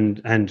work and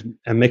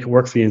make it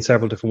work for you in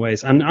several different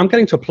ways. And I'm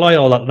getting to apply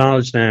all that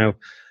knowledge now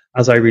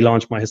as I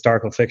relaunch my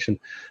historical fiction.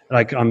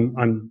 Like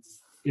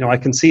I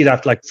can see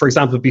that, like, for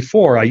example,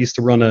 before I used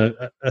to run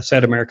a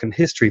South American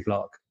history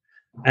blog,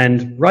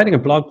 and writing a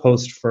blog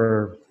post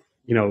for,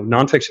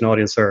 nonfiction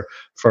audience or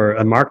for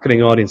a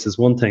marketing audience is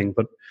one thing,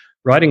 but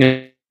writing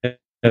a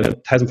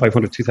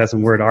 1,500,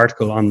 2,000 word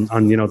article on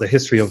the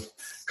history of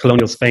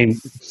colonial Spain,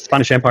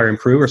 Spanish Empire in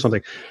Peru or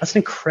something, that's an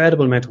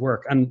incredible amount of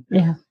work. And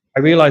I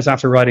realized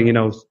after writing,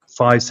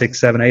 5, 6,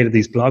 7, 8 of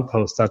these blog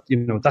posts that,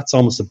 that's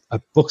almost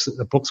a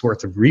book's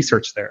worth of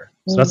research there.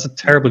 So that's a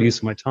terrible use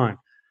of my time.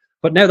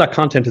 But now that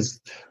content is,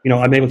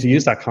 I'm able to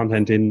use that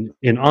content in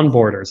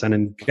onboarders and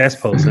in guest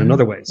posts and in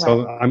other ways.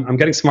 So I'm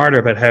getting smarter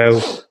about how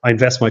I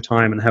invest my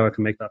time and how I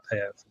can make that pay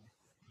out.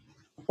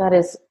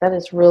 That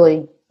is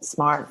really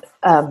smart.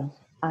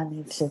 I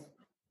need to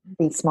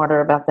be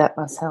smarter about that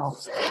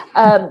myself.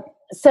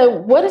 So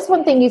what is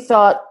one thing you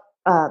thought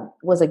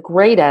was a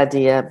great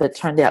idea, but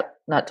turned out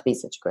not to be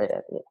such a great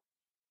idea?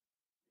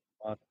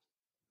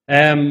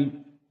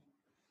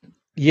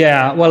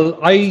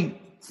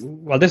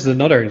 Well, this is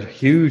another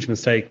huge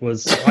mistake.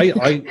 Was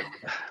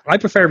I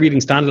prefer reading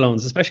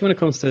standalones, especially when it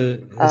comes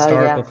to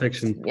historical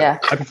fiction. Yeah,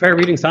 I prefer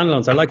reading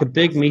standalones. I like a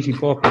big meaty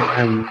book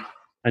and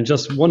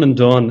just one and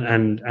done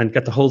and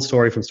get the whole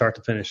story from start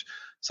to finish.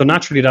 So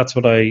naturally, that's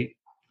what I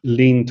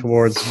leaned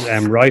towards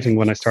writing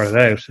when I started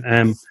out.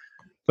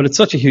 But it's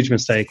such a huge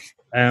mistake.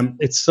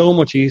 It's so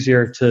much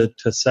easier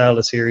to sell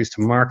a series,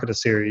 to market a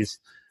series.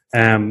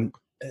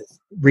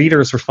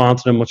 Readers respond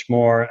to them much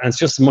more, and it's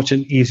just much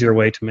an easier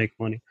way to make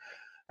money.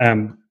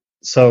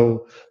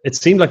 So it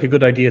seemed like a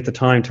good idea at the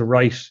time to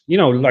write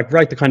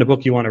the kind of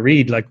book you want to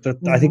read. Like that,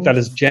 I think that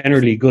is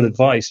generally good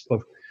advice, but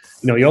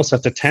you also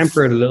have to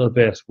temper it a little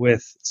bit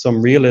with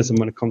some realism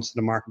when it comes to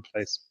the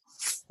marketplace.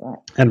 Right.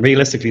 And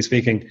realistically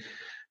speaking,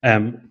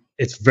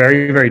 it's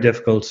very, very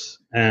difficult,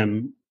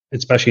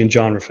 especially in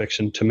genre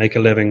fiction, to make a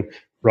living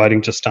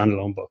writing just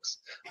standalone books.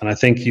 And I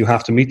think you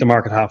have to meet the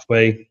market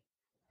halfway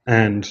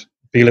and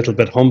be a little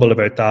bit humble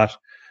about that.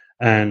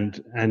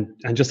 And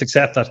just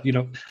accept that,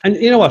 and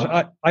you know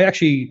what, I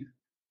actually,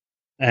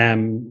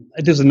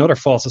 there's another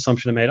false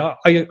assumption I made.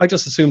 I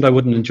just assumed I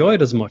wouldn't enjoy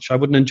it as much. I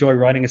wouldn't enjoy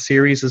writing a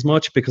series as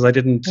much because I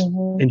didn't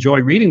enjoy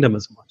reading them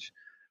as much.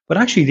 But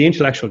actually the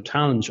intellectual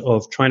challenge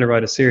of trying to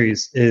write a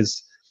series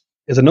is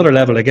another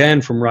level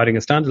again from writing a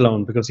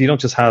standalone, because you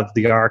don't just have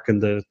the arc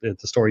and the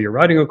story you're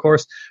writing, of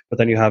course, but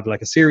then you have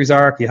like a series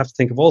arc. You have to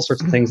think of all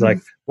sorts of things like,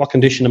 what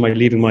condition am I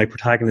leaving my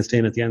protagonist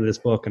in at the end of this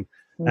book, and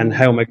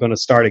how am I going to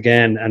start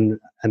again and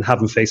have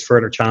them face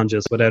further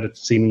challenges without it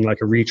seeming like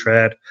a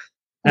retread.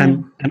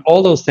 And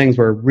all those things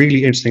were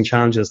really interesting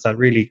challenges that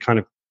really kind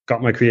of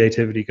got my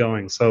creativity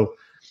going. So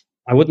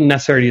I wouldn't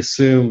necessarily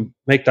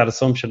make that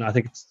assumption. I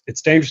think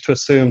it's dangerous to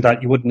assume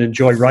that you wouldn't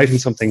enjoy writing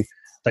something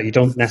that you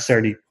don't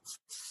necessarily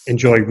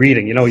enjoy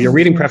reading. Your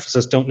reading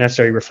preferences don't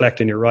necessarily reflect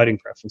in your writing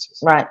preferences.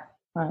 Right.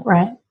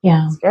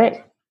 Yeah. That's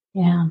great.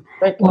 Yeah.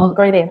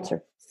 Great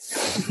answer.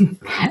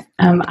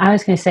 I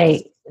was going to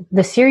say,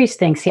 the series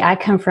thing. See, I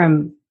come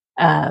from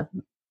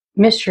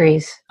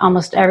mysteries.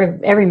 Almost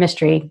every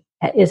mystery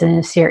is in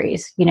a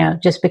series,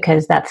 just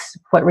because that's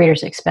what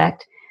readers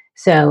expect.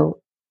 So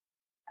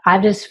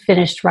I've just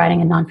finished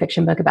writing a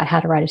nonfiction book about how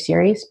to write a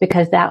series,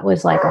 because that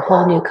was like a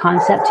whole new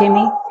concept to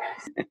me.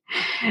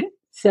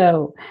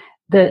 So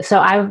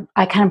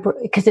I kind of,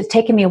 because it's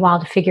taken me a while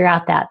to figure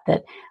out that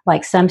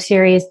like some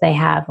series, they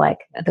have like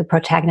the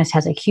protagonist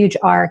has a huge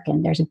arc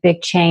and there's a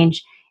big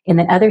change. And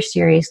then other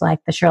series like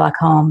the Sherlock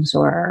Holmes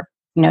or,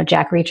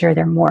 Jack Reacher,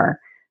 they're more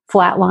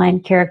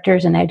flatline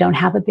characters and they don't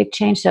have a big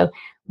change. So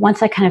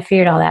once I kind of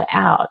figured all that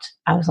out,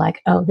 I was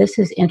like, oh, this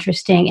is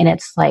interesting. And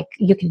it's like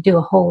you can do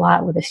a whole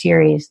lot with a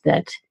series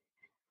that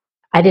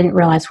I didn't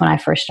realize when I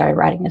first started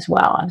writing as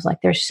well. I was like,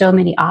 there's so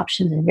many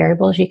options and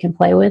variables you can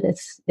play with.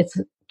 It's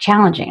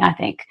challenging, I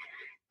think.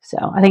 So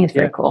I think it's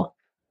very cool.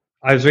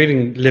 I was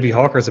reading Libby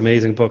Hawker's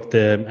amazing book,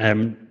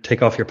 the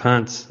Take Off Your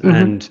Pants,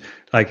 and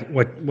like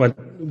what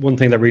one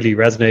thing that really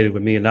resonated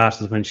with me in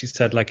that is when she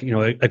said, like, you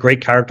know, a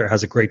great character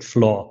has a great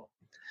flaw,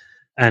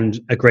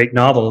 and a great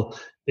novel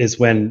is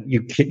when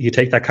you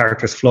take that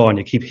character's flaw and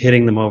you keep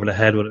hitting them over the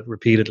head with it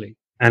repeatedly.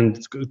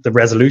 And the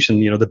resolution,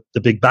 you know,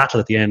 the big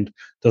battle at the end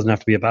doesn't have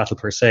to be a battle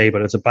per se,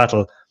 but it's a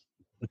battle.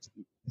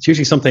 It's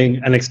usually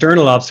an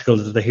external obstacle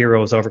that the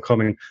hero is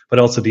overcoming, but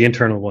also the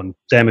internal one,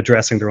 them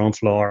addressing their own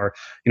flaw, or,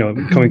 you know,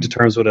 coming to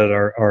terms with it,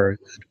 or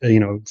you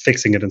know,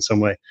 fixing it in some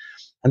way.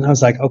 And I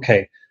was like,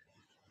 okay,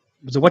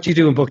 so what do you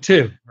do in book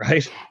 2,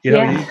 right? You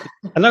know,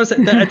 and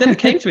then it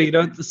came to me, you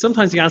know,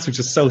 sometimes the answer is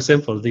just so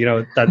simple, you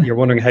know, that you're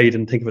wondering how you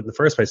didn't think of it in the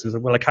first place. It's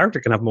like, well, a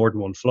character can have more than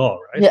one flaw,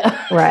 right?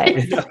 Yeah,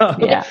 right. You know?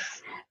 Yeah.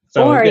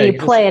 So, or you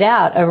play it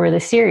out over the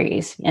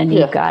series, and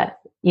you've got,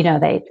 you know,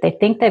 they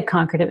think they've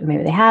conquered it, but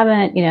maybe they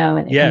haven't, you know,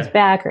 and it comes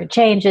back or it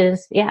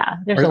changes. Yeah,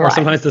 there's a lot. Or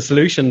sometimes the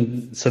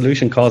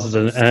solution causes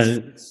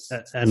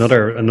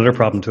another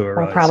problem to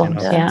arise.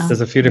 Problems, you know? There's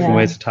a few different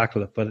ways to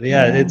tackle it, but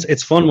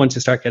it's fun once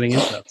you start getting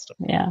into that stuff.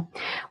 Yeah.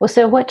 Well,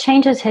 so what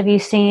changes have you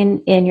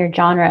seen in your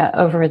genre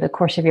over the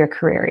course of your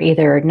career,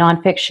 either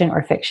nonfiction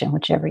or fiction,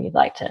 whichever you'd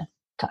like to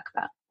talk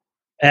about?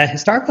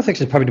 Historical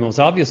fiction is probably the most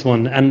obvious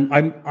one, and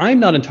I'm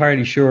not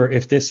entirely sure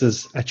if this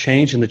is a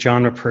change in the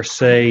genre per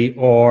se,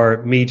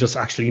 or me just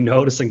actually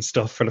noticing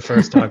stuff for the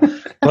first time.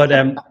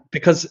 But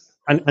because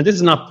and this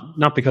is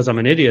not because I'm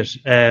an idiot.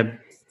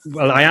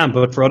 Well, I am,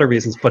 but for other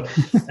reasons. But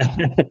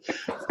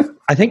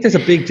I think there's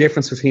a big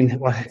difference between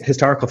what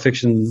historical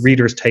fiction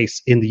readers'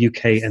 taste in the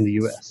UK and the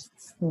US.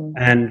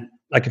 And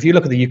like, if you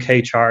look at the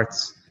UK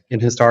charts in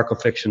historical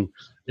fiction,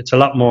 it's a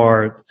lot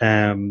more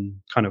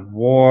kind of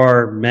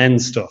war, men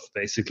stuff,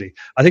 basically.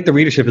 I think the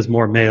readership is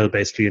more male,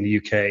 basically, in the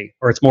UK,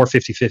 or it's more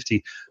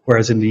 50-50,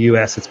 whereas in the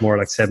US, it's more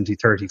like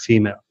 70-30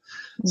 female.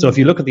 So if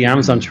you look at the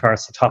Amazon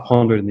charts, the top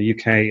 100 in the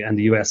UK and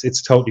the US,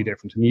 it's totally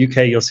different. In the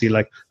UK, you'll see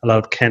like a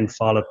lot of Ken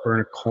Follett,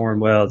 Bernard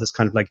Cornwell, this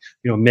kind of like,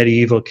 you know,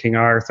 medieval King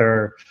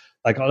Arthur,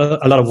 like a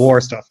lot of war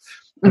stuff.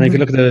 And if you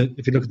look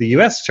at the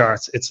US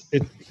charts,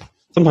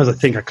 sometimes I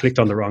think I clicked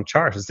on the wrong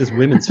chart. It's this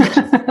women's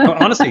fiction. No,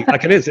 honestly,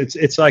 like it is.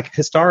 It's like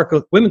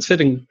historical women's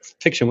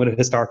fiction with a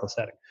historical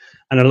setting,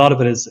 and a lot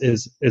of it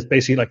is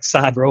basically like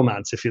sad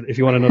romance. If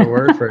you want another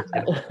word for it,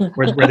 you know,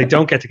 where they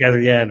don't get together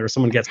at the end, or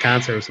someone gets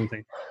cancer or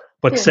something,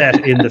 but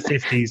set in the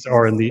 50s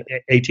or in the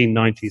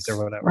 1890s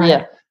or whatever.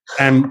 Yeah.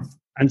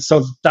 And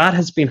so that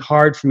has been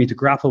hard for me to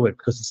grapple with,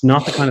 because it's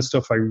not the kind of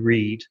stuff I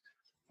read,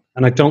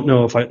 and I don't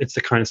know if it's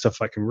the kind of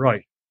stuff I can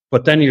write.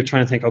 But then you're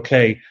trying to think,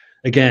 okay,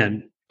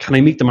 again, can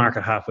I meet the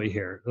market halfway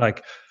here?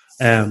 Like,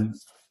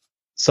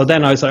 so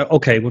then I was like,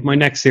 okay, with my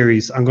next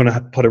series, I'm going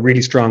to put a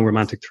really strong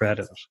romantic thread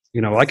in it.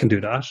 You know, I can do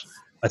that.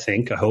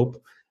 I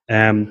hope.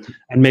 And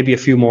maybe a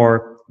few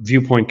more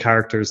viewpoint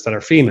characters that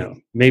are female.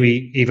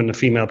 Maybe even a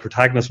female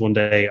protagonist one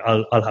day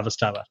I'll have a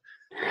stab at.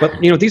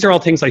 But, you know, these are all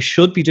things I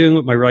should be doing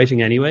with my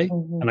writing anyway,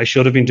 and I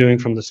should have been doing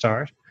from the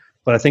start.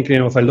 But I think, you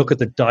know, if I look at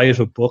the diet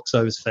of books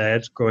I was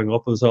fed growing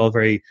up, it was all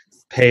very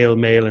pale,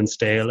 male, and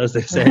stale, as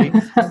they say.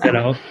 You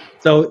know,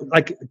 so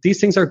like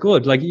these things are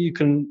good. Like you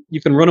can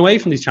run away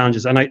from these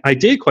challenges, and I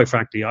did, quite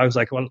frankly. I was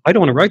like, well, I don't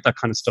want to write that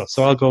kind of stuff,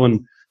 so I'll go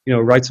and, you know,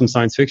 write some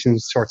science fiction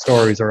short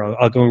stories, or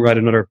I'll go and write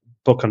another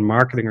book on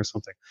marketing or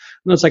something.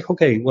 And it's like,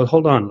 okay, well,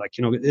 hold on. Like,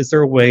 you know, is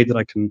there a way that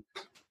I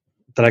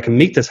can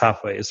meet this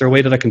halfway? Is there a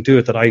way that I can do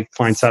it that I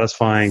find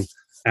satisfying,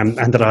 and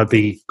that I'll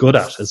be good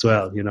at as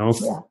well? You know.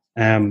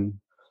 Yeah.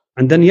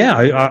 And then,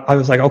 I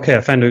was like, okay,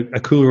 I found a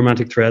cool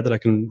romantic thread that I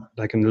can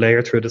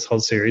layer through this whole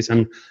series,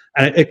 and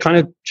it kind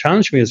of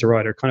challenged me as a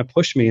writer, kind of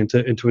pushed me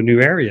into a new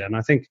area, and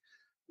I think,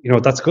 you know,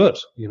 that's good,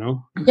 you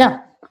know. Yeah,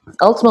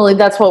 ultimately,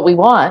 that's what we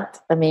want.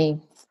 I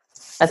mean,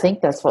 I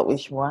think that's what we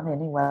should want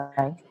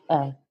anyway,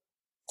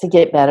 to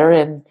get better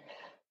and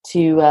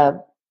to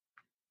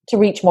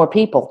reach more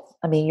people.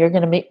 I mean, you're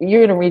going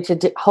to reach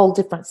a whole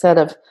different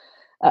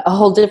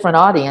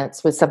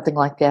audience with something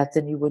like that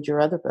than you would your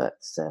other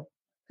books. So.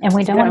 And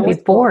we don't want to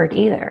be bored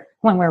either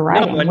when we're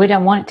writing. No, we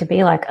don't want it to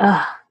be like,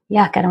 oh,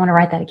 yuck, I don't want to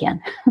write that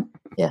again.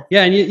 Yeah,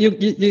 and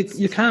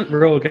you can't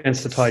row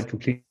against the tide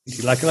completely.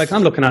 Like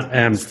I'm looking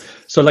at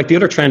so like the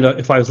other trend,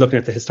 if I was looking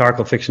at the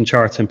historical fiction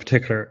charts in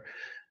particular,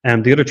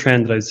 the other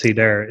trend that I see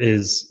there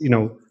is, you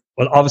know,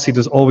 well, obviously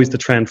there's always the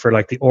trend for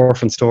like the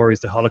orphan stories,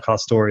 the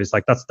Holocaust stories.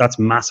 Like that's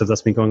massive.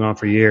 That's been going on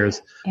for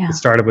years. Yeah. It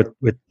started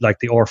with like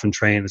the orphan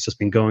train. It's just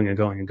been going and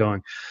going and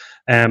going.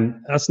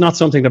 That's not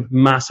something that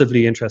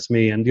massively interests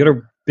me. And the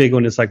other big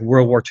one is like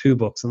World War II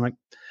books. And like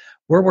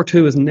World War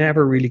II has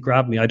never really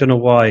grabbed me. I don't know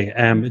why.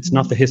 It's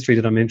not the history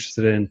that I'm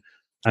interested in.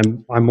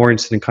 I'm more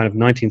interested in kind of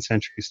 19th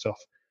century stuff.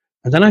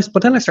 And then I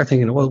start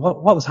thinking, well,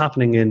 what was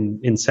happening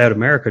in South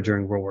America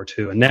during World War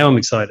II? And now I'm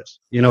excited,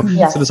 So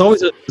there's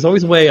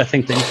always a way, I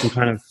think, that you can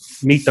kind of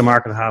meet the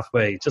market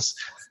halfway.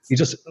 You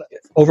just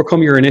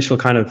overcome your initial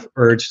kind of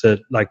urge to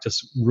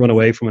just run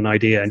away from an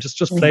idea and just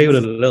play with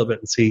it a little bit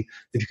and see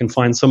if you can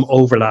find some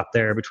overlap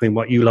there between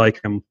what you like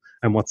and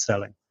what's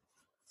selling.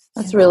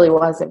 That's really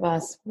wise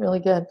advice. Really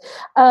good.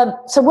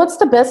 So what's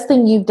the best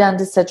thing you've done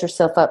to set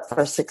yourself up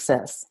for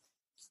success?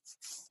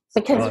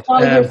 Because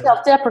while you're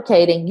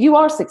self-deprecating, you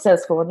are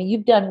successful. I mean,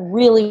 you've done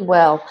really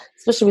well,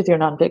 especially with your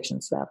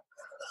nonfiction stuff.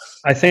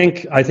 I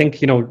think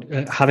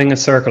having a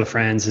circle of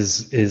friends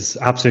is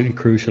absolutely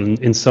crucial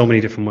in so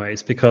many different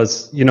ways,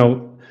 because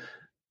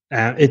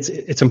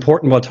it's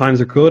important what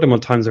times are good and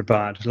what times are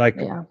bad.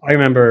 I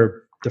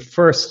remember the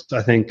first,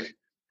 I think,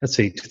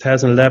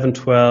 2011,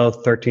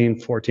 12, 13,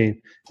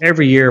 14.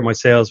 Every year my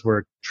sales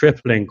were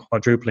tripling,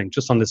 quadrupling,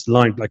 just on this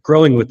line, like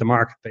growing with the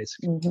market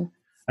basically. Mm-hmm.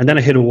 And then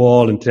I hit a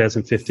wall in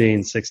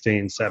 2015,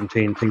 16,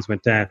 17, things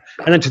went down.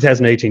 And then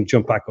 2018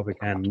 jumped back up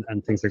again,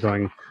 and things are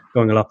going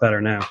a lot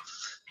better now.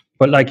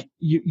 But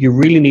you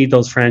really need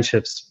those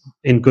friendships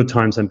in good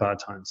times and bad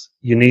times.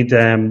 You need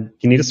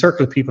a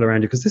circle of people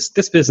around you, because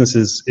this business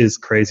is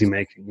crazy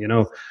making.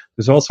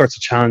 There's all sorts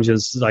of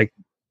challenges,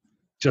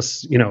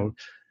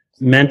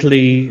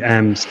 mentally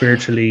and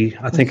spiritually.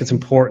 I think it's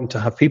important to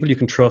have people you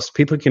can trust,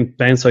 people you can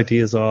bounce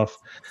ideas off,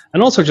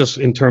 and also just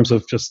in terms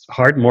of just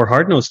more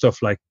hard-nosed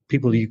stuff, like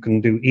people you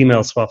can do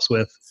email swaps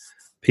with,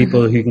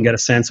 people who can get a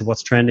sense of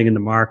what's trending in the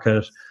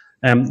market.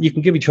 You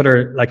can give each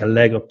other a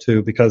leg up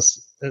too,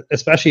 because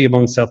especially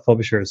among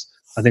self-publishers,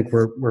 I think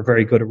we're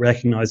very good at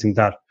recognizing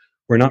that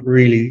we're not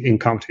really in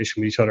competition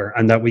with each other,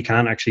 and that we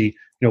can actually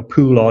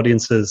pool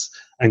audiences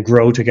and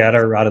grow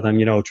together rather than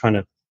trying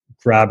to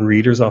grab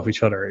readers off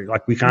each other.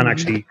 We can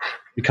actually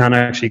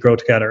grow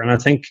together. And I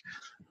think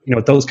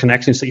those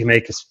connections that you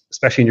make,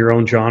 especially in your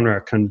own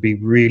genre, can be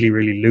really,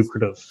 really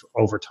lucrative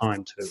over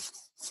time too.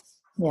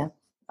 Yeah,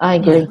 I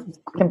agree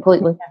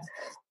completely.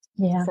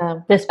 Yeah,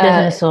 so, this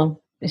business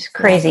is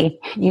crazy.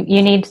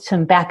 You need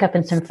some backup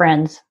and some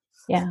friends.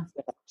 Yeah,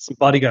 some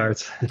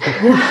bodyguards.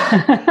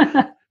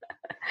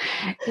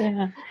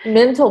 Yeah,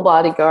 mental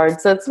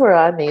bodyguards. That's where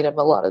I need them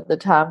a lot of the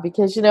time,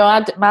 because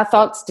my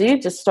thoughts do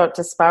just start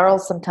to spiral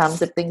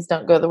sometimes if things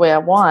don't go the way I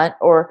want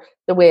or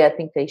the way I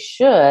think they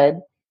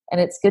should. And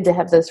it's good to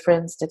have those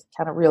friends to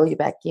kind of reel you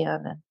back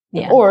in,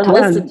 or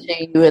listen to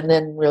you and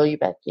then reel you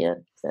back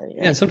in. So,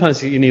 and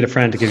sometimes you need a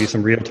friend to give you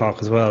some real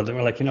talk as well.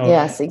 We're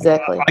yes,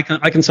 exactly.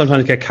 I can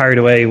sometimes get carried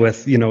away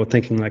with,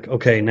 thinking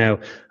okay, now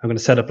I'm going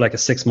to set up a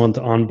 6-month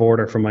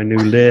onboarder for my new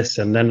list.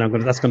 And then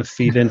that's going to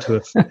feed into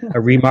a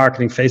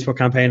remarketing Facebook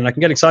campaign. And I can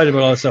get excited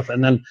about all this stuff.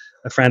 And then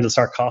a friend will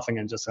start coughing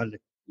and just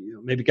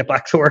maybe get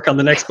back to work on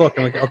the next book.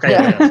 And okay.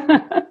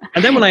 Yeah.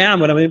 And then when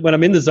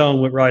I'm in the zone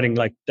with writing,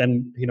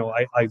 then,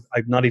 I'm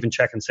not even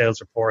checking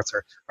sales reports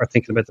or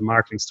thinking about the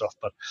marketing stuff,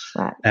 but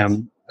I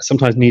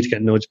sometimes need to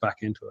get nudged back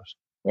into it.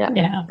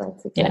 Yeah.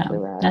 That's exactly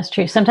right. That's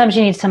true. Sometimes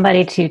you need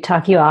somebody to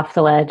talk you off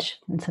the ledge,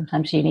 and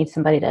sometimes you need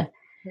somebody to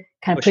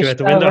kind of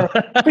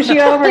push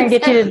you over and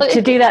get you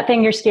to do that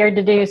thing you're scared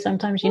to do.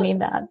 Sometimes you need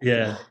that.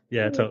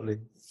 Yeah, totally.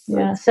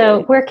 Yeah.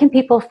 So where can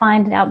people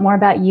find out more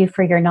about you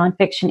for your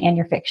nonfiction and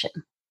your fiction?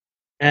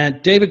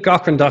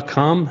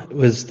 DavidGaughran.com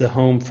was the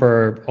home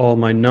for all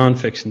my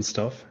nonfiction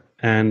stuff,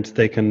 and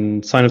they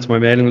can sign up to my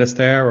mailing list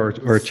there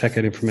or check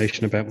out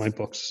information about my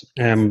books.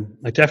 I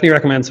definitely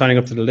recommend signing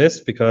up to the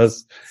list,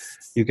 because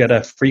you get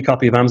a free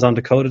copy of Amazon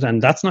Decoded,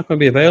 and that's not going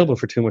to be available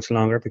for too much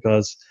longer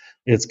because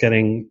it's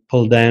getting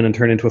pulled down and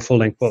turned into a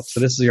full-length book. So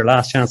this is your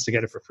last chance to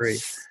get it for free.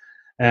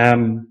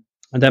 And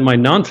then my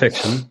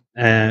nonfiction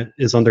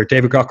is under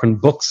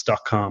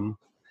davidgaughranbooks.com.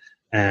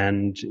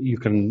 And you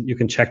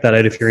can check that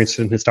out if you're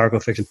interested in historical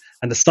fiction.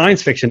 And the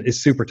science fiction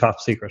is super top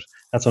secret.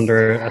 That's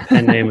under a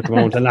pen name at the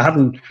moment, and I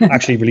haven't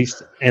actually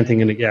released anything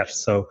in it yet,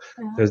 so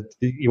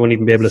you won't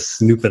even be able to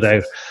snoop it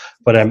out.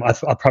 But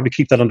I'll probably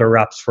keep that under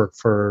wraps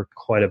for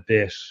quite a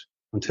bit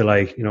until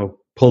I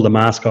pull the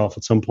mask off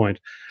at some point.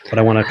 But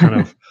I want to kind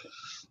of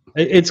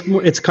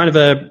it's kind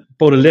of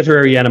both a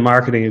literary and a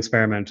marketing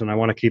experiment, and I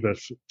want to keep it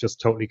just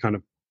totally kind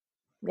of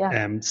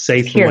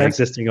safe for my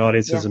existing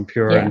audiences and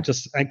pure, and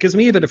just it gives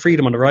me a bit of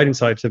freedom on the writing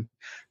side to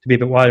be a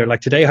bit wider.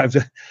 Like today, I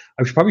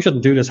probably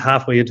shouldn't do this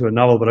halfway into a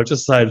novel, but I've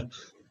just decided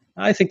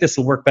I think this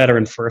will work better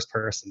in first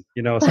person.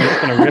 So I'm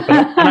just going to rip it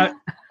up. And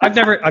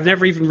I've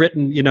never even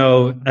written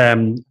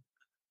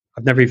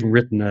I've never even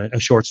written a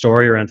short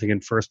story or anything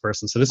in first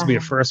person, so this will be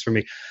a first for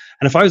me.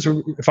 And if I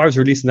was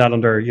releasing that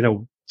under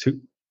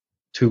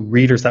to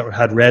readers that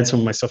had read some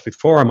of my stuff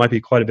before, I might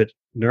be quite a bit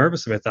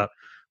nervous about that.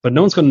 But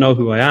no one's going to know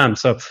who I am.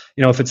 So,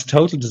 if it's a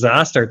total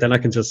disaster, then I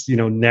can just,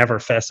 never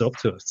fess up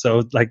to it.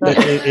 So,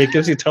 it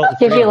gives you total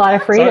gives you a lot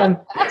of freedom.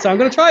 So I'm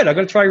going to try it. I'm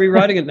going to try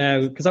rewriting it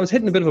now, because I was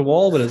hitting a bit of a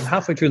wall with it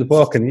halfway through the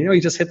book. And, you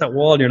just hit that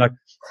wall and you're like,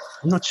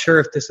 I'm not sure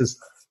if this is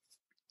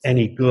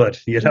any good,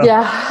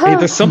 Yeah.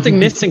 There's something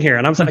missing here.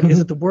 And I was like, is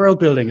it the world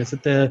building? Is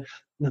it the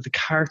the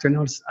character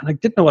noticed, and I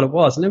didn't know what it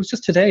was. And it was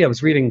just today I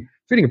was reading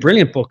a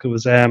brilliant book. It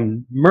was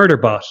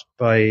Murderbot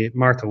by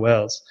Martha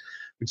Wells,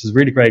 which is a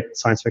really great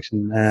science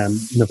fiction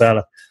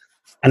novella.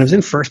 And it was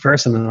in first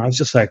person, and I was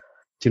just like,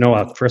 do you know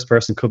what? First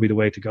person could be the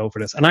way to go for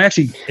this. And I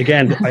actually,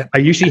 again, I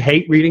usually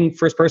hate reading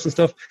first person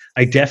stuff.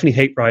 I definitely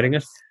hate writing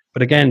it.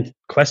 But again,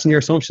 question your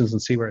assumptions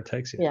and see where it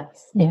takes you.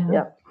 Yes.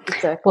 Yeah.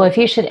 Exactly. Well, if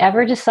you should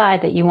ever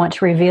decide that you want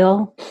to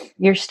reveal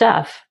your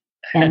stuff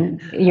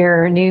and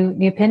your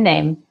new pen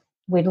name,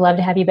 we'd love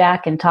to have you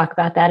back and talk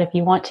about that if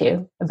you want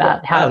to,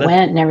 about how it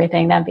went and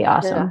everything. That'd be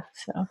awesome.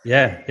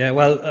 Yeah.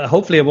 Well,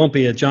 hopefully it won't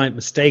be a giant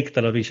mistake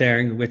that I'll be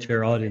sharing with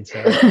your audience.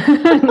 No,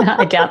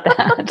 I doubt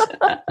that.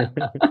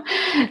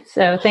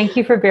 So thank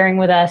you for bearing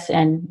with us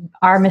and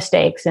our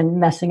mistakes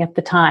and messing up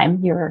the time.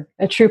 You're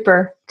a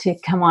trooper to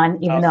come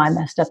on, even though I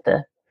messed up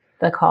the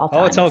call time.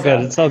 Oh, it's all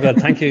good. It's all good.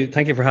 Thank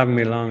you for having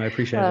me along. I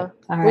appreciate it.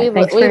 All right.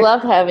 We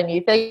loved having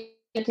you. Thank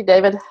you,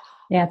 David.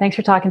 Yeah, thanks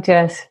for talking to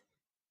us.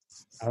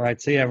 All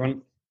right. See you,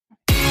 everyone.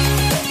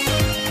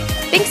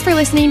 Thanks for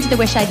listening to the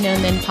Wish I'd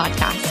Known Then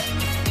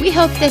podcast. We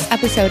hope this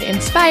episode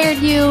inspired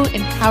you,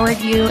 empowered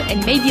you,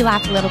 and made you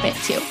laugh a little bit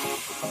too.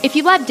 If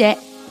you loved it,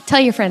 tell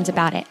your friends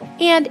about it.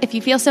 And if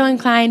you feel so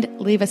inclined,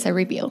 leave us a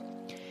review.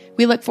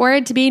 We look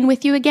forward to being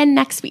with you again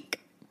next week.